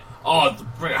were like, oh,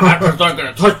 the hackers aren't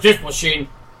going to touch this machine.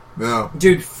 No,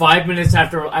 dude. 5 minutes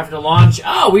after launch,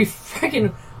 we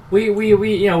freaking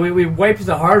we wiped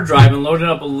the hard drive and loaded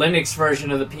up a Linux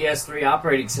version of the PS3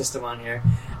 operating system on here.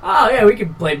 Oh yeah, we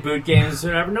can play boot games or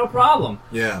whatever, no problem.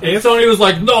 Yeah. And Sony was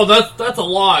like, no, that's a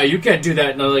lie. You can't do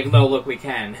that. And they're like, no, look, we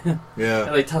can. Yeah.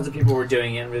 And like tons of people were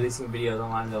doing it and releasing videos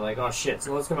online. They're like, oh shit,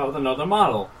 so let's come out with another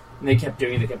model. And they kept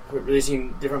doing it. They kept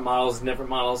releasing different models, and the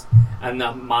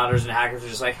modders and hackers were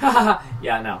just like, ha ha ha,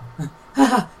 yeah, no, ha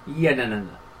ha, yeah, no,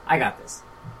 I got this.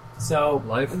 So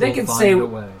life they will can find say, a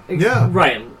way. Yeah,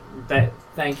 right.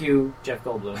 Thank you, Jeff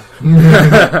Goldblum.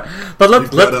 But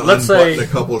let's say a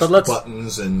couple of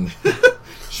buttons and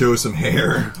show some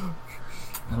hair.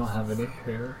 I don't have any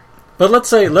hair. But let's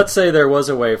say there was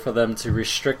a way for them to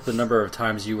restrict the number of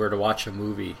times you were to watch a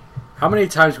movie. How many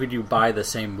times would you buy the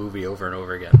same movie over and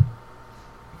over again?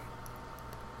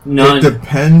 None. It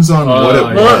depends on what it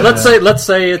was. Well, let's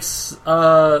say it's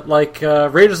like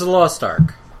Raiders of the Lost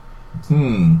Ark.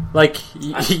 Like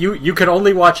you can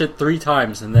only watch it 3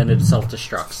 times and then it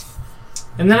self-destructs.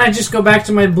 And then I just go back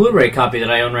to my Blu-ray copy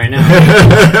that I own right now.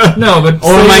 No, but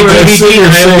or my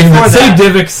DVD. Say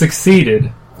DivX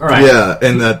succeeded. Right. Yeah,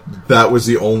 and that was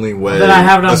the only way. That I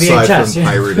have it on aside VHS. From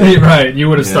pirating. Right, you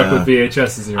would have stuck with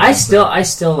VHS. I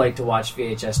still like to watch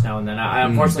VHS now and then. I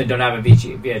unfortunately don't have a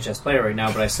VHS player right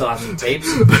now, but I still have some tapes.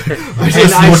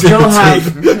 I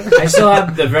still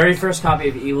have the very first copy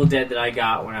of Evil Dead that I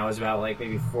got when I was about like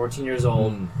maybe 14 years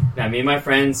old. Now me and my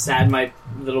friends sat in my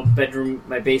little bedroom,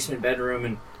 my basement bedroom,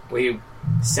 and we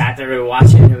sat there to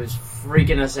watch it. And it was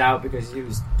freaking us out because it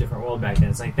was a different world back then.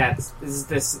 It's like this is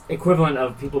this equivalent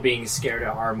of people being scared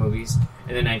at horror movies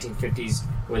in the 1950s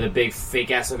with a big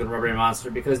fake ass looking rubber monster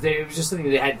because it was just something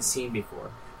they hadn't seen before.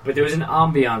 But there was an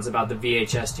ambiance about the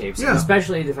VHS tapes, and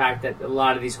especially the fact that a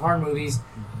lot of these horror movies,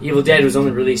 Evil Dead was only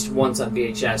released once on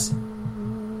VHS,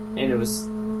 and it was.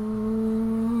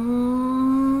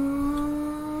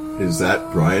 Is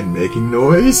that Brian making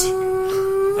noise? I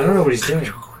don't know what he's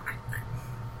doing.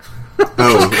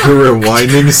 Oh, the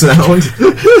rewinding sound?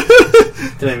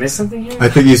 Did I miss something here? I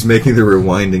think he's making the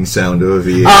rewinding sound of a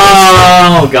VHS.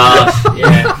 Oh, gosh.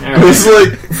 Yeah. Right. It was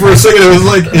like, for a second, it was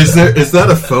like, is that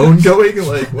a phone going?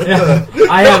 Like, what the?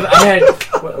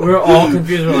 We were all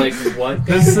confused. We're like, what?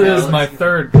 This is my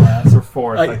 3rd glass or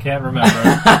 4th. I can't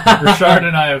remember. Richard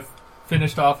and I have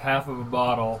finished off half of a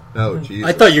bottle. Oh, Jesus.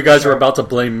 I thought you guys were about to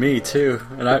blame me too,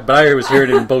 but I was hearing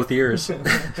it in both ears. No,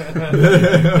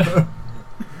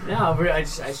 I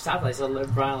stopped. I said,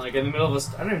 Brian, like in the middle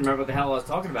of I don't even remember what the hell I was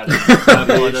talking about.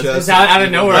 It's out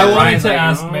of nowhere. I wanted to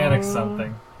ask Mannix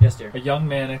something. Yes, dear. A young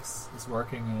Mannix is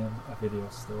working in a video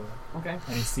store. Okay.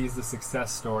 And he sees the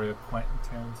success story of Quentin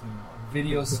Tarantino, a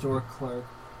video store clerk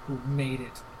who made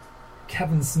it.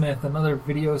 Kevin Smith, another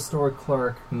video store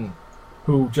clerk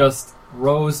who just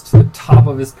rose to the top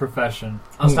of his profession.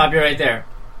 I'll stop you right there.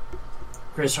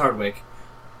 Chris Hardwick,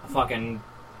 a fucking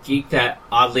geek that,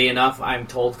 oddly enough, I'm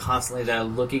told constantly that I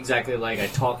look exactly like, I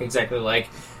talk exactly like.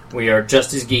 We are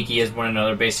just as geeky as one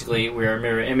another. Basically, we are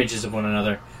mirror images of one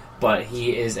another. But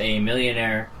he is a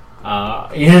millionaire,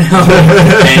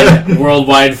 and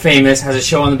worldwide famous, has a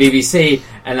show on the BBC,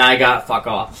 and I got fuck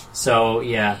off. So,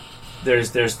 yeah,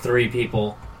 there's 3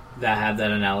 people that have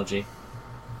that analogy.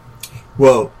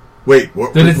 Well, wait, were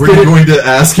you going to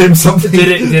ask him something?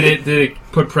 Did it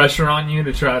put pressure on you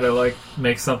to try to, like,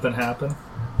 make something happen?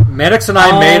 Mannix and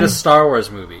I made a Star Wars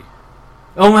movie.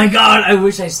 Oh my god, I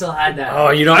wish I still had that. Oh,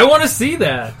 you know, I want to see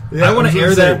that. Yeah, I want to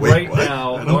air that right what?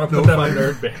 now. I want to put that on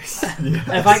Nerdbase. Yes.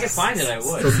 If I could find it, I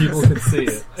would. So people can see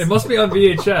it. It must be on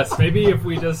VHS. Maybe if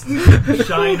we just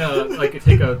shine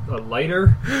take a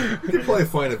lighter. You could probably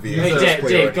find a VHS. Hey,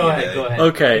 Dave, go ahead.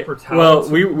 Okay, well,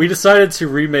 we decided to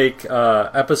remake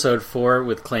episode 4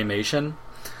 with claymation.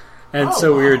 And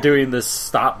so we were doing this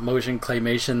stop motion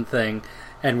claymation thing.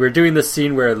 And we were doing this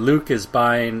scene where Luke is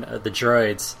buying the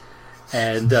droids.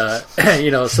 And,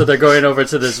 so they're going over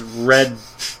to this red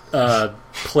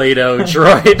Play-Doh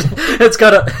droid.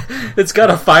 It's got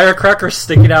a firecracker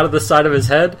sticking out of the side of his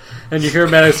head. And you hear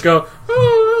Mannix go,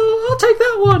 "Oh, I'll take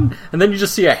that one." And then you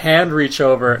just see a hand reach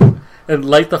over and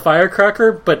light the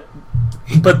firecracker, but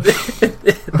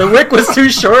the wick was too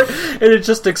short, and it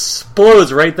just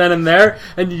explodes right then and there.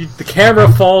 And the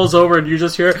camera falls over, and you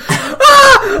just hear,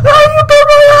 "Ah! You burned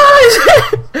my eyes!"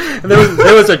 And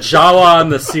there was a Jawa on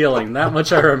the ceiling. That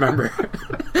much I remember.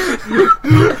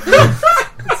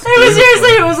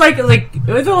 It was like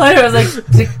with the letter, it was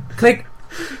like click,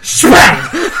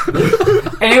 shrap,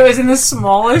 and it was in the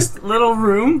smallest little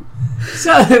room.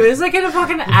 So it was like in a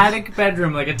fucking attic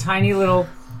bedroom, like a tiny little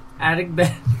attic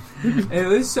bed. It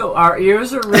was so our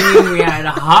ears were ringing. We had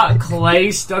hot clay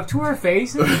stuck to our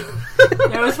faces.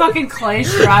 There was fucking clay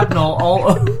shrapnel all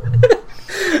over.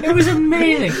 It was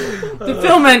amazing. The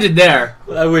film ended there.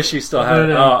 I wish you still had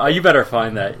it. Oh, you better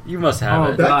find that. You must have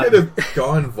it. That could have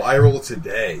gone viral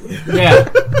today. Yeah.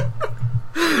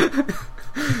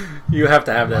 You have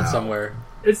to have that somewhere.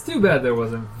 It's too bad there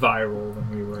wasn't viral when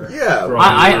we were. Yeah,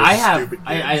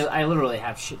 I literally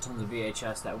have shit tons of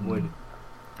VHS that would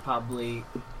probably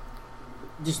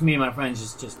just me and my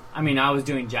friends just. I mean, I was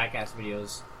doing Jackass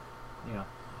videos, you know.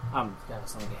 I'm gotta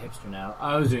sound like a hipster now.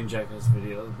 I was doing Jackass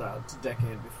videos about a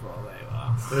decade before they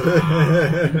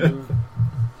were.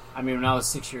 I mean, when I was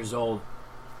 6 years old,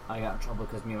 I got in trouble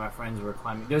because me and my friends were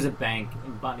climbing. There was a bank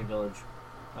in Botany Village,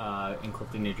 in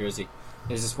Clifton, New Jersey.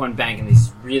 There's this one bank and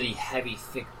these really heavy,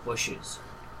 thick bushes,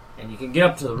 and you can get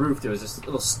up to the roof. There was this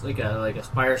little like a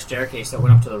spiral staircase that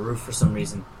went up to the roof for some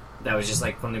reason. That was just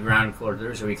like from the ground floor to the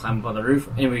roof. So we climbed up on the roof,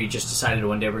 and we just decided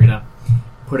one day we're gonna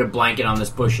put a blanket on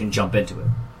this bush and jump into it.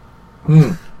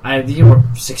 You were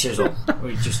 6 years old.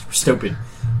 We just were stupid,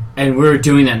 and we were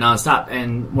doing that nonstop.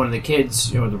 And one of the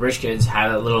kids, the rich kids, had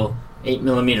a little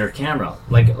 8mm camera,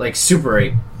 like Super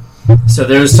 8. So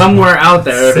there's somewhere out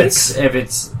there, there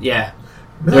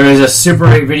is a Super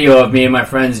 8 video of me and my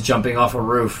friends jumping off a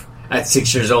roof at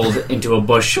 6 years old into a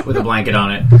bush with a blanket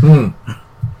on it.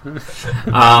 Then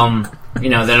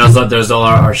there's all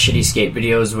our shitty skate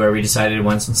videos where we decided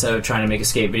once, instead of trying to make a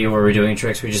skate video where we're doing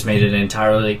tricks, we just made it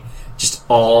entirely just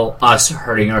all us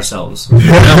hurting ourselves.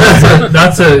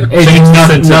 That's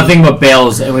nothing but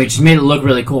bails, and we just made it look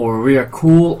really cool. Where we are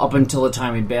cool up until the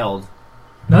time we bailed.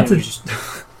 But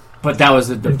that was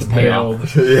the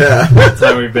payoff. Yeah, that's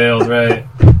how we bailed, right?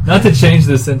 Not to change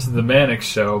this into the Mannix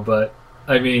show, but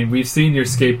I mean, we've seen your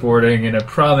skateboarding in a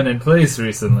prominent place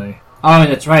recently. Oh,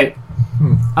 that's right.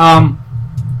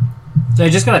 So I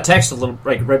just got a text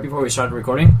right before we started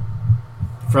recording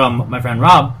from my friend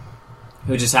Rob,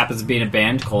 who just happens to be in a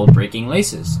band called Breaking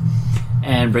Laces.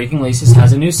 And Breaking Laces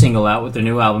has a new single out with their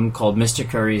new album called Mr.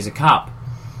 Curry is a Cop.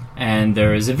 And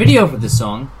there is a video for this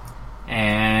song,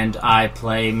 and I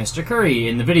play Mr. Curry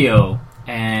in the video.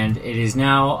 And it is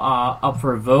now up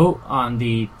for a vote on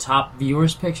the top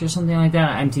viewers picks or something like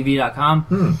that on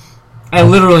MTV.com. I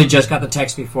literally just got the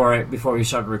text before we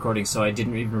started recording, so I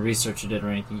didn't even research it or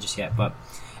anything just yet. But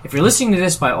if you're listening to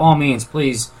this, by all means,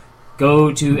 please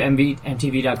go to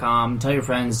MTV.com, tell your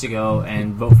friends to go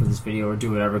and vote for this video or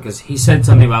do whatever, because he said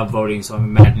something about voting, so I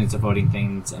imagine it's a voting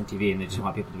thing, it's MTV, and they just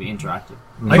want people to be interactive.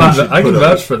 I can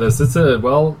vouch for this. It's a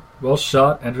well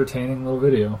shot, entertaining little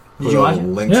video. Did you watch it?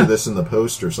 Link to this in the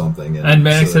post or something. And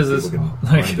Mannix has this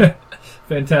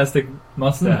fantastic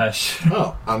mustache.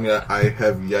 Oh, I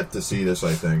have yet to see this.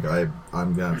 I think I'm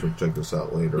gonna have to check this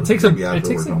out later. It takes a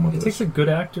good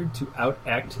actor to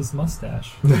outact his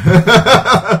mustache. Tom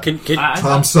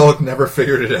Selleck never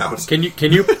figured it out. Can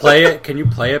you play it? Can you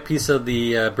play a piece of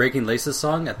the Breaking Laces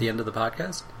song at the end of the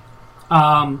podcast?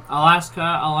 I'll ask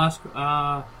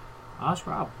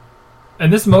Rob. And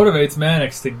this motivates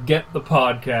Mannix to get the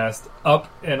podcast up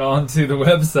and onto the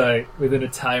website within a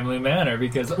timely manner,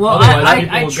 because otherwise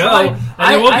people will go and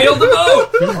they won't be able to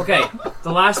vote. Okay,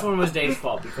 the last one was Dave's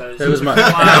fault because it was mine.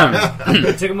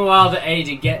 It took him a while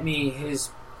to get me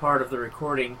his part of the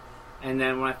recording, and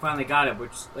then when I finally got it,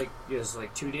 which was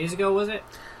 2 days ago, was it?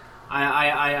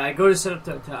 I go to set up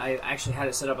I actually had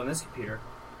it set up on this computer,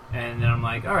 and then I'm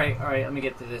like, all right, let me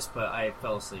get to this, but I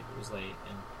fell asleep. It was late,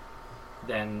 and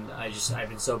then I've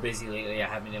been so busy lately I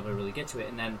haven't been able to really get to it.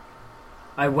 And then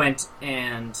I went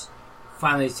and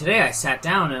finally today I sat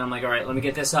down and I'm like, all right, let me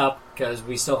get this up, because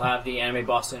we still have the Anime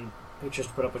Boston pictures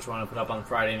to put up, which we want to put up on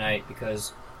Friday night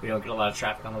because we don't get a lot of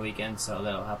traffic on the weekend, so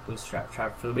that'll help boost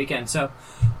traffic for the weekend. So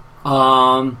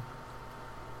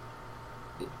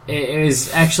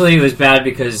it was bad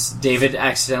because David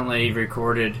accidentally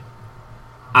recorded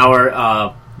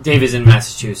our Dave is in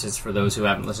Massachusetts, for those who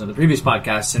haven't listened to the previous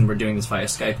podcasts, and we're doing this via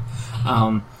Skype.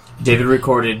 David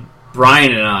recorded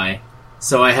Brian and I,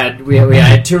 so we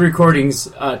had two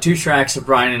recordings, 2 tracks of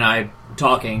Brian and I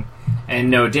talking,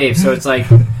 and no Dave. So it's like,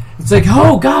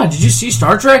 oh God, did you see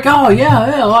Star Trek? Oh yeah,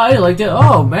 well, I liked it.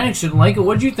 Oh, Mannix didn't like it.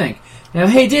 What did you think?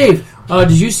 Hey Dave,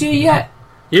 did you see it yet?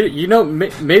 You know,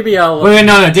 maybe I'll... Wait,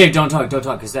 no, Dave, don't talk,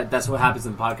 because that's what happens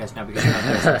in the podcast now, because you're not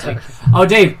there. So it's like, oh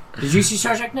Dave, did you see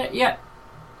Star Trek yet?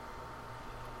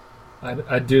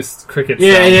 I do cricket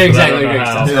sounds. Yeah, exactly.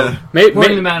 Yeah.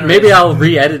 Maybe I'll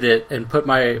re-edit it and put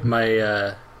my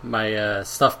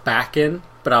stuff back in,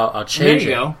 but I'll change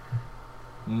it.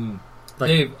 There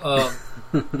you go.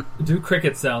 Dave, do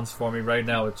cricket sounds for me right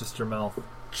now with just your mouth.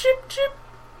 Chip, chip,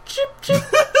 chip, chip.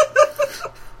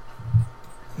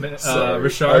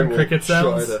 Richard, cricket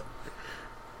sounds?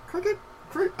 Cricket?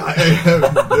 I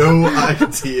have no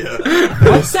idea.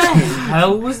 What the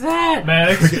hell was that?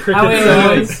 Mannix, cricket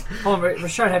sounds. Hold on,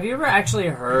 Richard, have you ever actually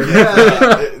heard?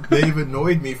 Yeah, they've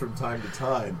annoyed me from time to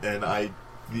time, and I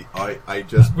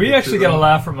just... We actually get a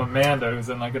laugh from Amanda, who's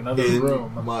in another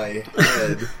room. In my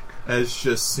head as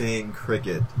just saying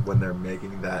cricket when they're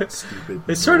making that stupid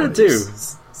They sort of do.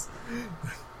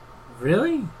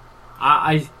 Really?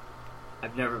 I've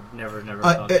never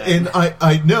thought that. And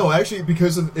I know, actually,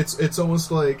 because it's almost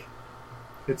like,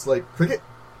 it's like cricket,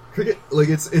 like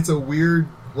it's a weird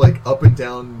up and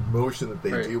down motion that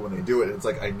they do when they do it. It's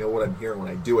like I know what I'm hearing when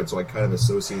I do it, so I kind of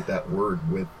associate that word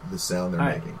with the sound they're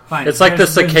making. Fine. It's like the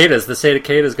cicadas. The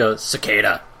cicadas go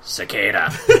cicada.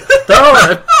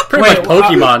 They're pretty much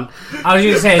Pokemon. I was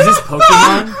going to say, is this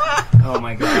Pokemon? Oh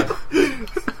my god.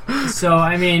 So,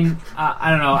 I mean,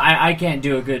 I don't know. I can't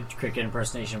do a good cricket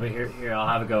impersonation, but here, I'll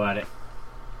have a go at it.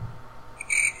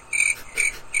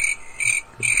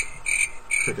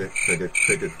 Cricket.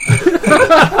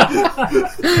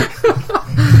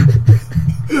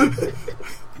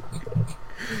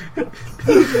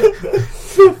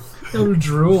 I'm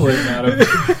drooling at him.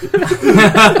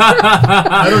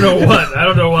 I don't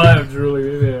know why I'm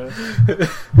drooling. Yeah.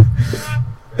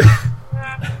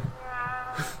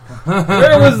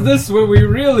 Where was this when we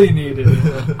really needed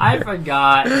it? I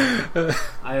forgot.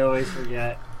 I always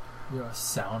forget. You have a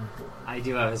soundboard. I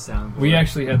do have a soundboard. We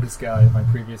actually had this guy at my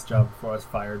previous job before I was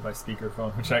fired by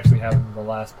speakerphone, which actually happened in the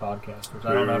last podcast, which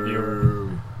I don't know if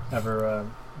you ever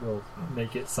will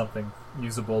make it something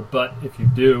usable, but if you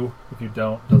do, if you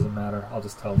don't, doesn't matter. I'll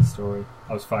just tell the story.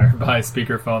 I was fired by a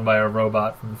speakerphone by a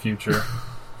robot from the future.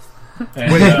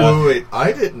 And, wait!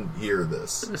 I didn't hear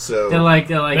this. So they're like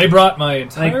they brought my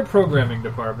entire programming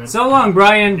department. So long,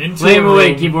 Brian. Lay him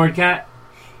away, keyboard cat.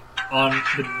 On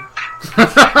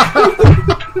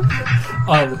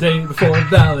the day before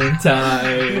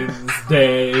Valentine's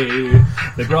Day,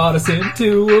 they brought us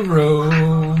into a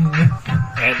room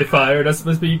and they fired us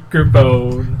with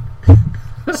speakerphone.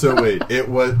 So wait, a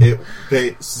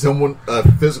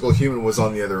physical human was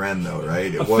on the other end, though,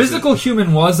 right? A physical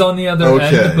human was on the other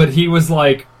end, but he was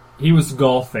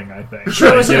golfing, I think. You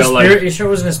sure it wasn't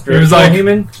a spiritual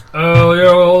human? Oh,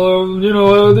 yeah, well,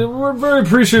 we're very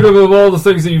appreciative of all the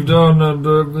things that you've done, and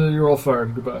you're all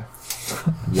fired. Goodbye.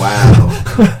 Wow.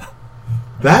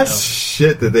 That's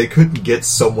shit that they couldn't get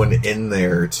someone in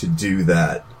there to do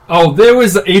that. Oh, there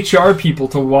was HR people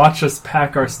to watch us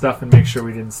pack our stuff and make sure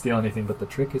we didn't steal anything. But the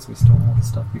trick is we stole all the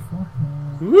stuff before.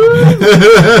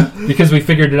 Because we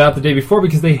figured it out the day before.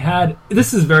 Because they had...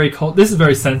 This is very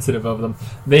sensitive of them.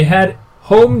 They had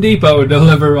Home Depot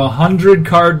deliver 100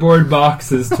 cardboard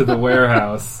boxes to the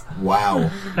warehouse. Wow.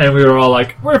 And we were all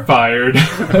like, we're fired.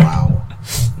 Wow.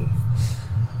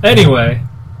 Anyway,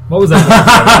 what was that?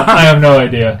 I have no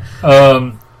idea.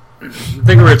 I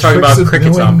think we were talking about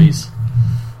cricket zombies.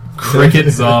 Cricket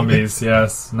zombies,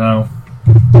 yes. No.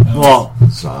 Well,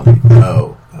 Zombie.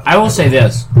 No. I will say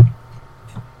this.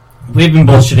 We've been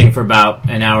bullshitting for about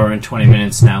an hour and 20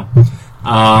 minutes now.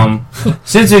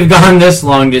 Since we've gone this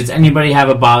long, does anybody have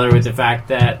a bother with the fact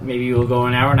that maybe we'll go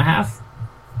an hour and a half?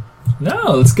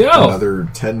 No, let's go. Another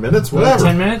 10 minutes? Whatever.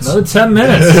 10 minutes? Another 10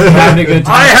 minutes. We're having a good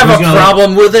time. I have a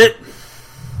problem with it.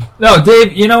 No,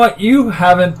 Dave, you know what? You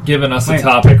haven't given us a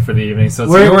topic for the evening, so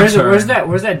it's your turn.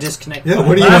 Where's that disconnect? Yeah,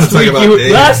 what do you want to talk about,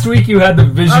 Dave? Last week you had the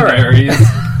visionaries.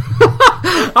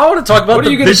 I want to talk about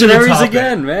the visionaries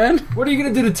again, man. What are you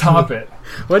going to do to top it?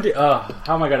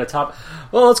 How am I going to top it?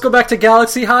 Well, let's go back to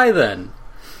Galaxy High then.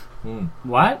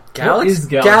 What? What is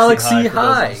Galaxy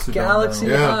High.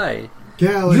 Galaxy High.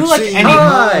 You like any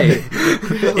High.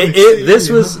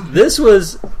 This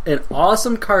was an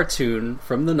awesome cartoon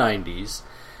from the 90s.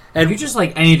 And you just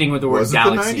like anything with the word was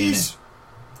galaxy it the 90s? in it.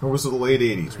 Or was it the late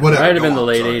 80s? Whatever. It might have been the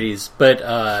late 80s, but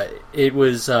it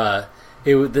was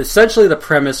essentially the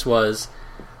premise was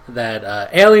that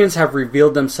aliens have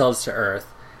revealed themselves to Earth,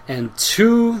 and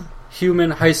 2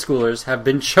 human high schoolers have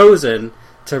been chosen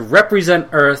to represent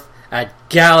Earth at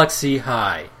Galaxy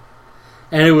High.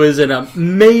 And it was an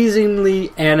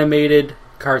amazingly animated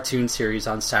cartoon series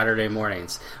on Saturday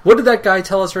mornings. What did that guy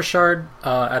tell us, Richard,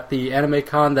 at the Anime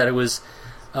Con, that it was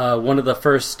one of the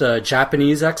first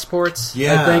Japanese exports?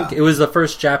 Yeah. I think it was the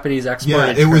first Japanese export.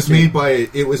 Yeah, it was made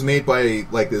by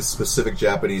like this specific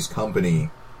Japanese company,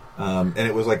 and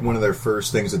it was like one of their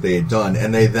first things that they had done.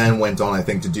 And they then went on, I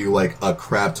think, to do like a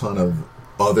crap ton of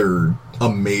other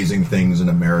amazing things in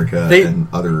America and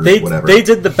other whatever. They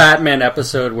did the Batman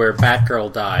episode where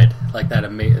Batgirl died, like that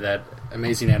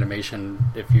amazing animation.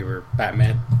 If you were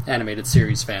Batman animated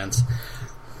series fans.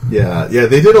 Yeah,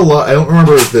 they did a lot. I don't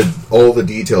remember all the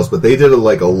details, but they did a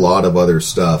lot of other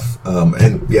stuff.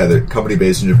 And yeah, the company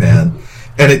based in Japan,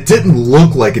 and it didn't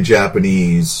look like a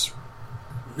Japanese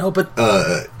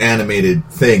animated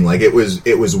thing. Like it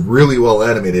was really well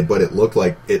animated, but it looked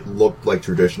like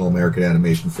traditional American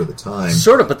animation for the time.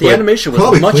 Sort of, but the animation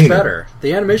was much cleaner. better.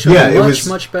 The animation was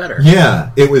much better. Yeah,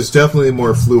 it was definitely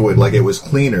more fluid. Like it was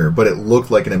cleaner, but it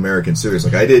looked like an American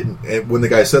series. Like when the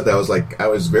guy said that, I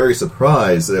was very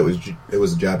surprised that it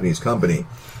was a Japanese company.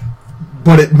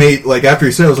 But it made after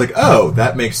he said it, I was like, oh,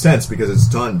 that makes sense because it's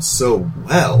done so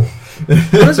well.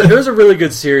 It was a really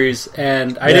good series,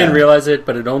 and I didn't realize it,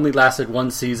 but it only lasted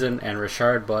 1 season, and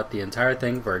Richard bought the entire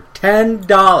thing for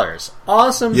 $10.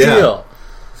 Awesome deal.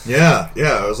 Yeah.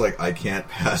 I was like, I can't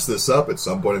pass this up. At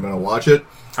some point, I'm going to watch it.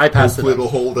 I passed Hopefully it up.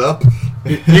 It'll hold up.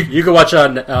 You can watch it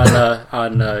on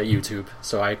YouTube,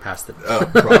 so I passed it. Oh,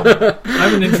 probably.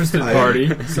 I'm an interested party.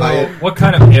 What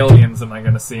kind of aliens am I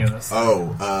going to see in this?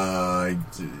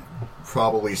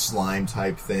 Probably slime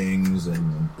type things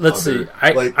and. Let's see.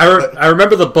 I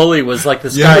remember the bully was like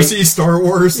this guy. You ever see Star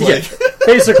Wars?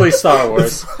 Basically Star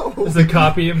Wars. It's a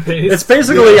copy and paste. It's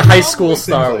basically high school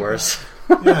Star Wars.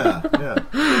 Yeah.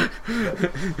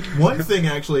 One thing,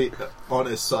 actually, on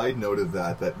a side note of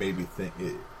that made me think,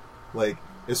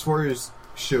 as far as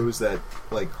shows that,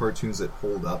 cartoons that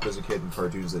hold up as a kid and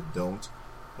cartoons that don't,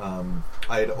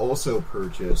 I had also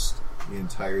purchased the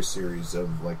entire series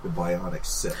of, the Bionic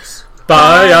 6.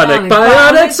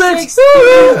 Bionic 6!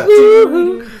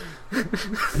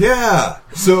 Yeah!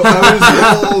 So I was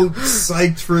all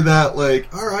psyched for that,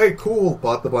 alright, cool,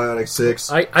 bought the Bionic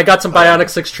 6. I got some Bionic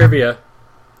 6 trivia.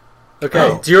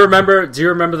 Okay, do you remember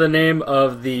the name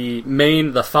of the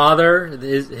father,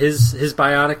 his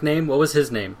Bionic name? What was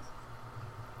his name?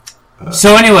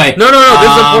 So anyway, no,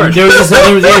 this is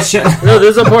important. No,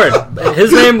 this is important.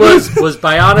 His name was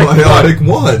Bionic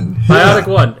 1. Bionic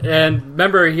 1, and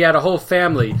remember he had a whole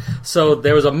family. So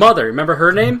there was a mother. Remember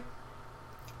her name?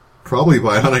 Probably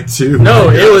Bionic 2.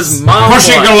 No, it was Mom 1.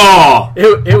 Pushing the law.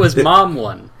 It was Mom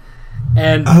 1,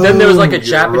 and then there was a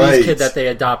Japanese kid that they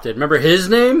adopted. Remember his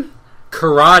name?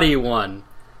 Karate 1.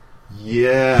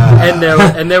 Yeah.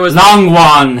 And there was Long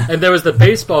 1. And there was the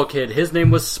baseball kid. His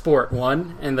name was Sport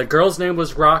 1, and the girl's name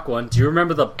was Rock 1. Do you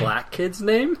remember the black kid's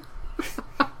name?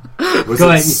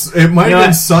 It might have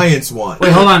been Science 1.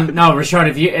 Wait, hold on. No, Richard,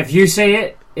 if you say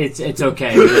it, It's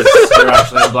okay because you're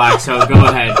actually black, so go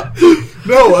ahead.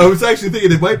 No, I was actually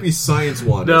thinking it might be Science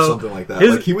One or something like that.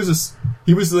 His- Like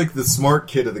he was like the smart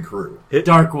kid of the crew.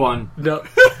 Dark one. No,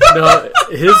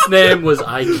 his name was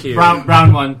IQ.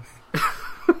 Brown one.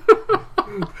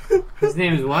 His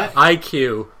name is what?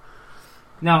 IQ.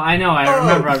 No, I know. I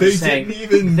remember. I'm just saying.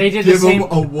 Didn't even They did give the same. him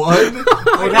a 1.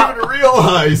 I that- didn't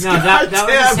realize. No, that was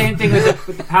the same thing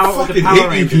with the Power Fucking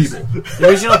Rangers. hate you people. The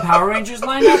original Power Rangers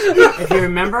lineup, if you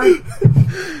remember,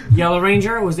 Yellow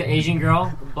Ranger was the Asian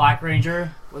girl, Black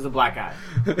Ranger was a black guy.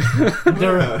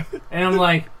 And I'm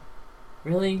like,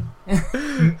 really?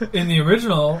 In the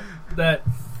original, that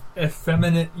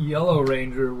effeminate Yellow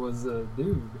Ranger was a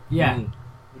dude. Yeah.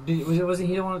 Wasn't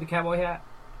he the one with the cowboy hat?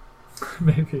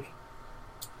 Maybe.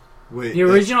 Wait, The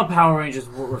original Power Rangers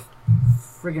were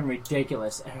friggin'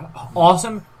 ridiculous.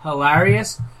 Awesome,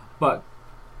 hilarious, but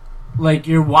like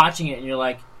you're watching it and you're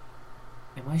like,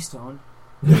 am I stoned?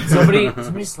 Did somebody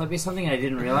slip me something and I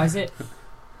didn't realize it?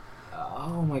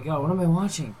 Oh my god, what am I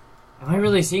watching? Am I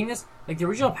really seeing this? Like the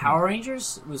original Power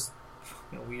Rangers was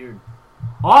weird.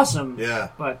 Awesome,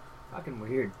 yeah. but fucking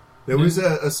weird. There was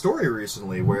a story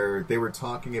recently where they were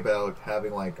talking about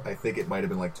having, like, I think it might have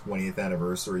been, like, 20th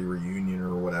anniversary reunion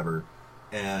or whatever,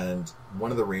 and one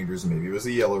of the Rangers, maybe it was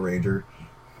the Yellow Ranger,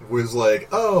 was like,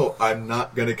 oh, I'm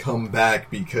not gonna come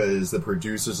back because the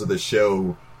producers of the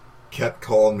show kept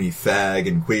calling me fag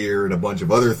and queer and a bunch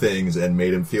of other things and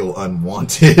made him feel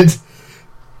unwanted.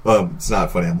 It's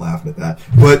not funny, I'm laughing at that.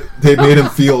 But they made him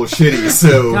feel shitty,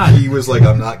 so God. he was like,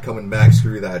 I'm not coming back,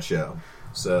 screw that show.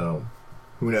 So...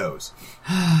 who knows?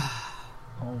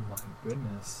 Oh my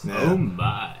goodness. Yeah. Oh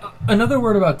my. Another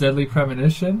word about Deadly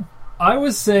Premonition. I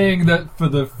was saying that for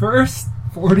the first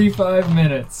 45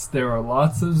 minutes, there are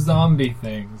lots of zombie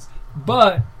things.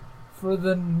 But for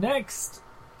the next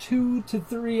 2 to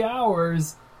 3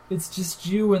 hours, it's just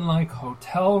you in, like,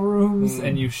 hotel rooms,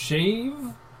 and you shave.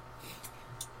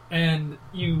 And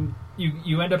you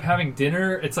end up having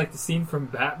dinner. It's like the scene from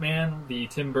Batman, the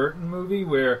Tim Burton movie,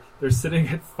 where they're sitting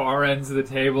at far ends of the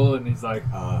table, and he's like,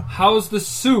 how's the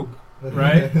soup?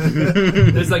 Right?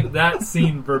 There's like that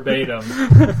scene verbatim.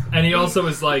 And he also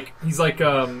is like, he's like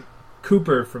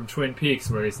Cooper from Twin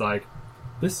Peaks, where he's like,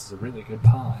 this is a really good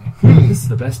pie. This is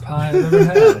the best pie I've ever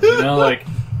had. You know, like...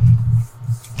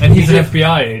 And he's an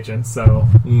FBI agent, so...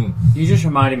 You just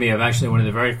reminded me of actually one of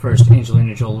the very first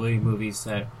Angelina Jolie movies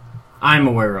that I'm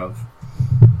aware of.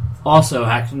 Also,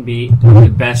 can be one of the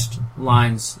best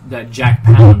lines that Jack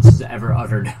Palance has ever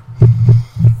uttered.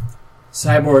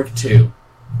 Cyborg 2.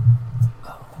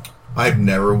 I've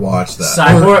never watched that.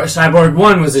 Cyborg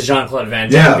 1 was a Jean-Claude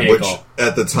Van Damme vehicle. Which,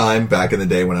 at the time, back in the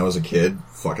day when I was a kid,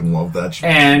 fucking loved that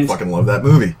And- fucking loved that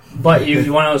movie. But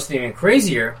you want to know something even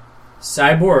crazier?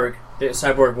 Cyborg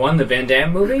 1, the Van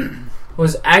Damme movie,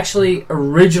 was actually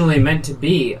originally meant to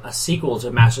be a sequel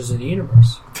to Masters of the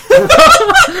Universe.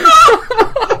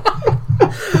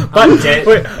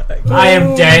 I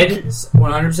am dead,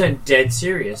 100% dead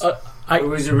serious. It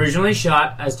was originally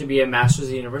shot as to be a Masters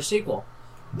of the Universe sequel.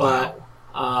 But,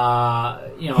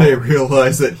 They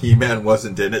realized that He-Man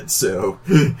wasn't in it, so...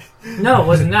 No, it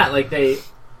wasn't that. Like, they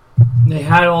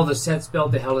had all the sets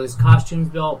built, they had all these costumes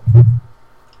built,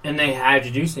 and they had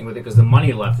to do something with it because the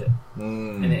money left it.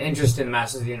 And the interest in the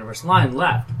Masters of the Universe line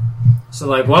left. So,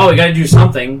 like, well, we gotta do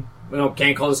something. We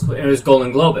can't call this... It was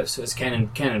Golden Globus. It was Canon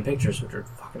Pictures, which are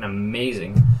fucking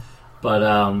amazing.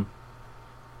 But,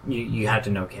 you had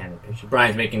to know Canon Pictures.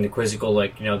 Brian's making the quizzical,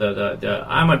 like, the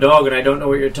I'm a dog and I don't know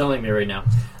what you're telling me right now.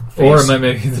 Face. Or am I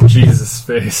making the Jesus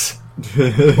face? Or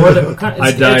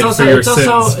I died for your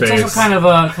sins face. It's also kind of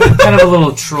a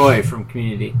little Troy from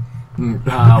Community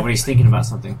when he's thinking about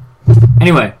something.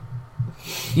 Anyway,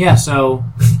 yeah. So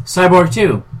Cyborg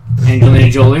 2,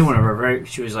 Angelina Jolie,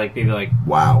 she was like maybe like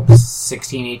wow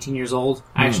 16, 18 years old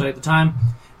actually at the time.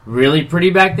 Really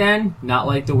pretty back then, not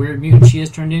like the weird mutant she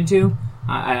has turned into.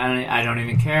 I don't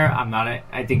even care.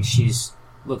 I think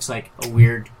looks like a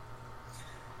weird.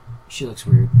 She looks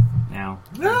weird now.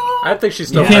 No, I think she's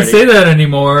still. You can't say that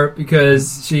anymore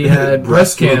because she had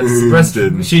breast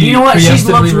cancer. You know what? She's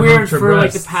looked weird for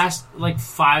like the past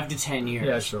 5 to 10 years.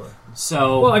 Yeah, sure.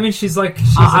 So well, I mean, she's like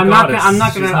I'm not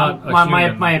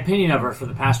gonna. My opinion of her for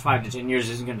the past 5 to 10 years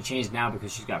isn't going to change now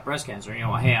because she's got breast cancer.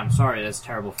 Hey, I'm sorry. That's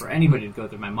terrible for anybody to go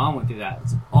through. My mom went through that.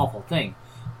 It's an awful thing.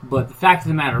 But the fact of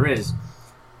the matter is,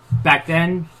 back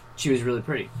then she was really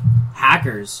pretty.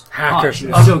 Hackers. She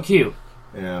was so cute.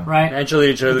 Yeah. Right?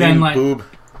 Angelina Jolie, then, like, boob.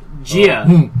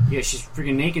 Gia. Yeah, she's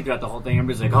freaking naked throughout the whole thing.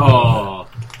 Everybody's like, oh.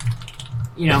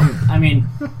 I mean,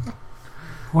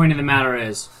 point of the matter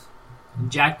is,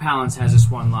 Jack Palance has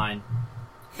this one line.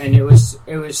 And it was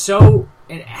so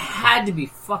it had to be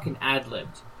fucking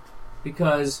ad-libbed.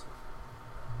 Because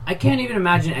I can't even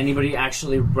imagine anybody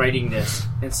actually writing this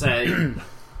and saying,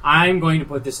 I'm going to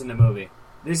put this in the movie.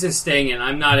 This is staying in.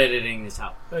 I'm not editing this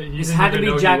out. This had to be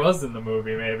Jack. He was in the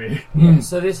movie, maybe. Yeah,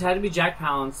 so this had to be Jack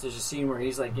Palance. There's a scene where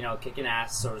he's like, kicking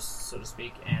ass, so to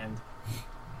speak, and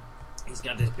he's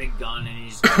got this big gun, and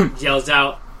he yells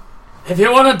out, "If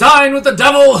you want to dine with the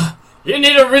devil, you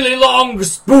need a really long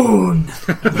spoon."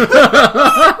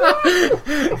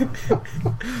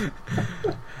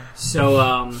 So,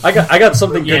 I got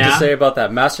something good to say about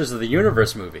that Masters of the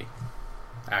Universe movie.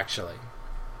 Actually.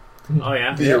 Oh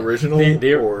yeah, the original,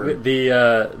 the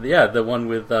one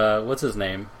with what's his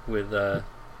name with Ivan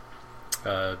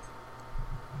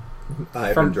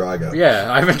Drago.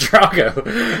 Yeah, Ivan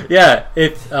Drago. Yeah,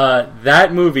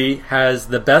 that movie has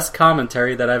the best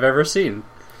commentary that I've ever seen.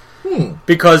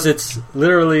 Because it's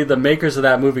literally the makers of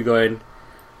that movie going,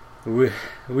 we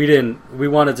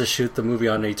wanted to shoot the movie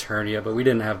on Eternia, but we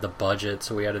didn't have the budget,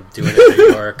 so we had to do it in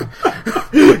New York.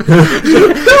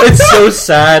 It's so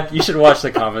sad. You should watch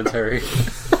the commentary.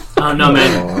 Oh no,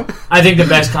 man! I think the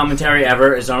best commentary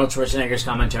ever is Arnold Schwarzenegger's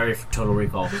commentary for Total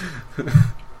Recall.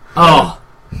 Oh,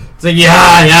 it's like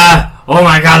yeah. Oh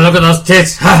my God! Look at those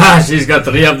tits! Haha! She's got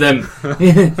 3 of them.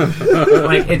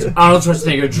 Like it's Arnold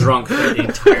Schwarzenegger drunk for the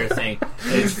entire thing.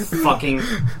 It's fucking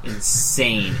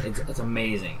insane. It's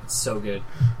amazing. It's so good.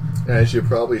 And you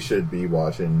probably should be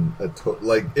watching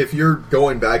if you're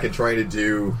going back and trying to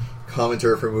do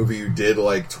commentary for a movie you did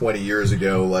like 20 years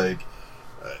ago, like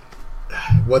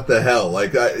what the hell?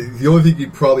 Like the only thing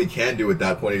you probably can do at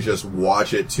that point is just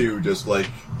watch it too. Just like,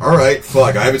 all right,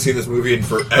 fuck, I haven't seen this movie in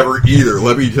forever either.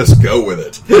 Let me just go with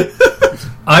it.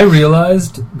 I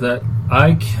realized that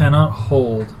I cannot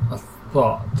hold a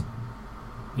thought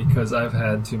because I've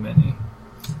had too many.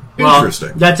 Interesting.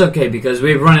 Well, that's okay because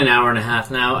we've run an hour and a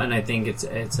half now, and I think it's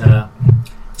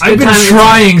I've been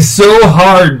trying so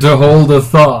hard to hold a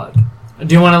thought.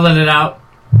 Do you want to let it out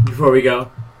before we go?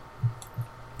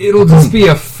 It'll just be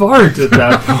a fart at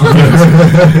that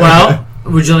point. Well,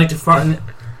 would you like to fart?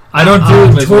 I don't do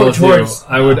it as well as you.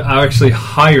 I'll actually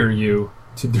hire you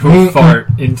to do a fart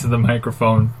into the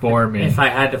microphone for me. If I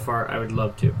had to fart, I would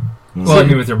love to. Well, I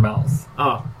mean with your mouth.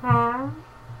 Oh.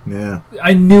 Yeah.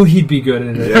 I knew he'd be good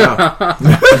at it. Yeah.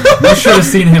 You should have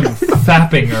seen him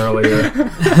fapping earlier.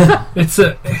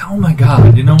 Oh my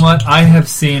God, you know what? I have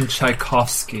seen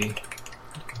Tchaikovsky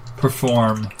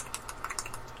perform,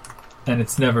 and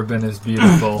it's never been as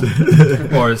beautiful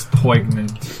or as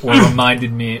poignant or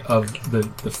reminded me of the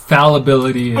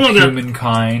fallibility of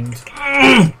humankind,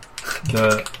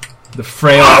 the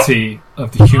frailty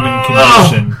of the human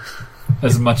condition,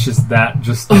 as much as that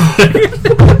just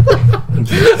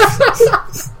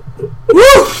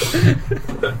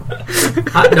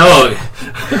Hot dog.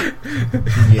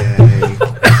 Yay.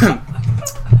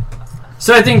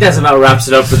 So I think that's about wraps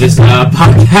it up for this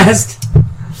podcast.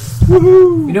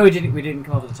 Woohoo! You know, we didn't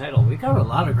come up with a title. We covered a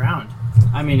lot of ground.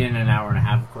 I mean, in an hour and a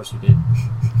half, of course we did.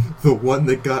 The one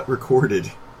that got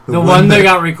recorded. The one that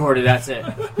got recorded, that's it.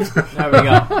 There we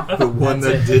go. The one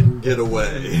that didn't get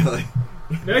away.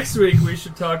 Next week we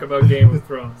should talk about Game of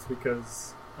Thrones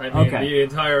because the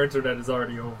entire internet is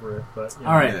already over it. But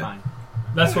all right, fine.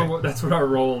 That's what our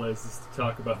role is to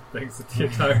talk about things that the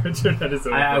entire internet is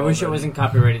over. I wish it wasn't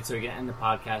copyrighted, so we can end the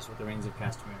podcast with the Reigns of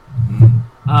Castamere.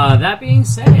 That being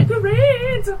said, the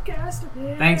Reigns of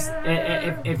Castamere. Thanks.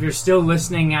 If you're still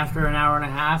listening after an hour and a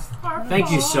half,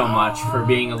 thank you so much for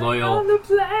being a loyal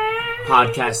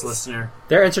podcast listener.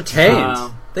 They're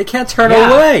entertained. They can't turn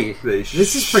away.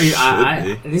 This is pretty.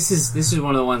 This is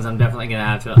one of the ones I'm definitely gonna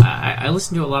have to. I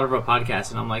listen to a lot of our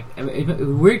podcasts, and I'm like,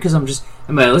 weird because am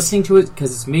I listening to it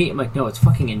because it's me? I'm like, no, it's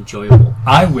fucking enjoyable.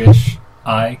 I wish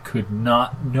I could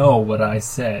not know what I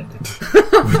said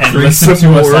and listen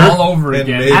to us all over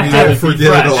again. Maybe I'll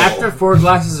forget it all. After 4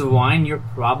 glasses of wine, you're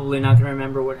probably not going to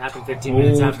remember what happened 15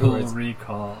 minutes afterwards.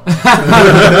 Recall.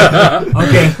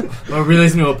 Okay, well, we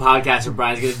listen to a podcast where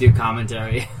Brian's going to do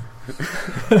commentary.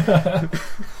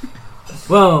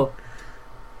 Well,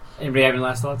 anybody have any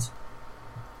last thoughts?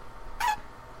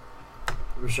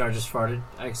 Richard just farted,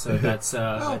 so that's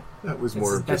that was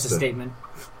more. That's a statement.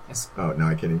 Oh no,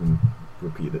 I can't even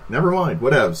repeat it. Never mind.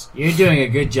 Whatevs. You're doing a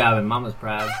good job, and Mama's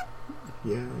proud.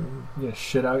 Yeah. Yeah.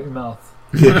 Shit out your mouth.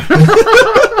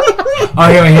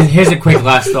 Okay, here's a quick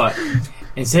last thought.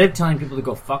 Instead of telling people to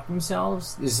go fuck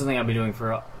themselves, this is something I've been doing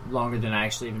for longer than I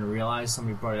actually even realized.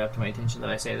 Somebody brought it up to my attention that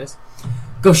I say this.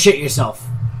 Go shit yourself.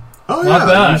 Oh, not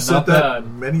yeah. Bad, you said that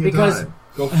many a time.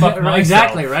 Go fuck myself.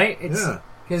 Exactly, right? Yeah.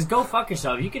 Because go fuck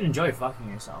yourself. You can enjoy fucking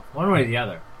yourself. One way or the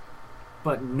other.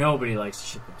 But nobody likes to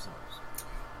shit themselves.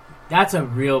 That's a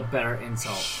real better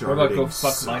insult. What about go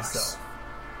fuck myself?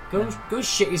 Go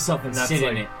shit yourself and sit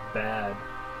in it. Bad.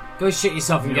 Go shit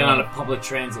yourself and get on a public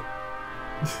transit.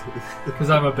 Because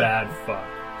I'm a bad fuck.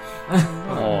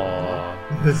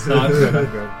 Aww. No, I'm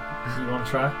good. You want to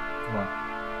try? Come on.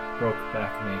 Broke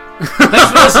back me.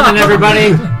 Thanks for listening,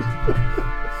 everybody.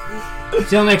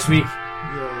 Till next week.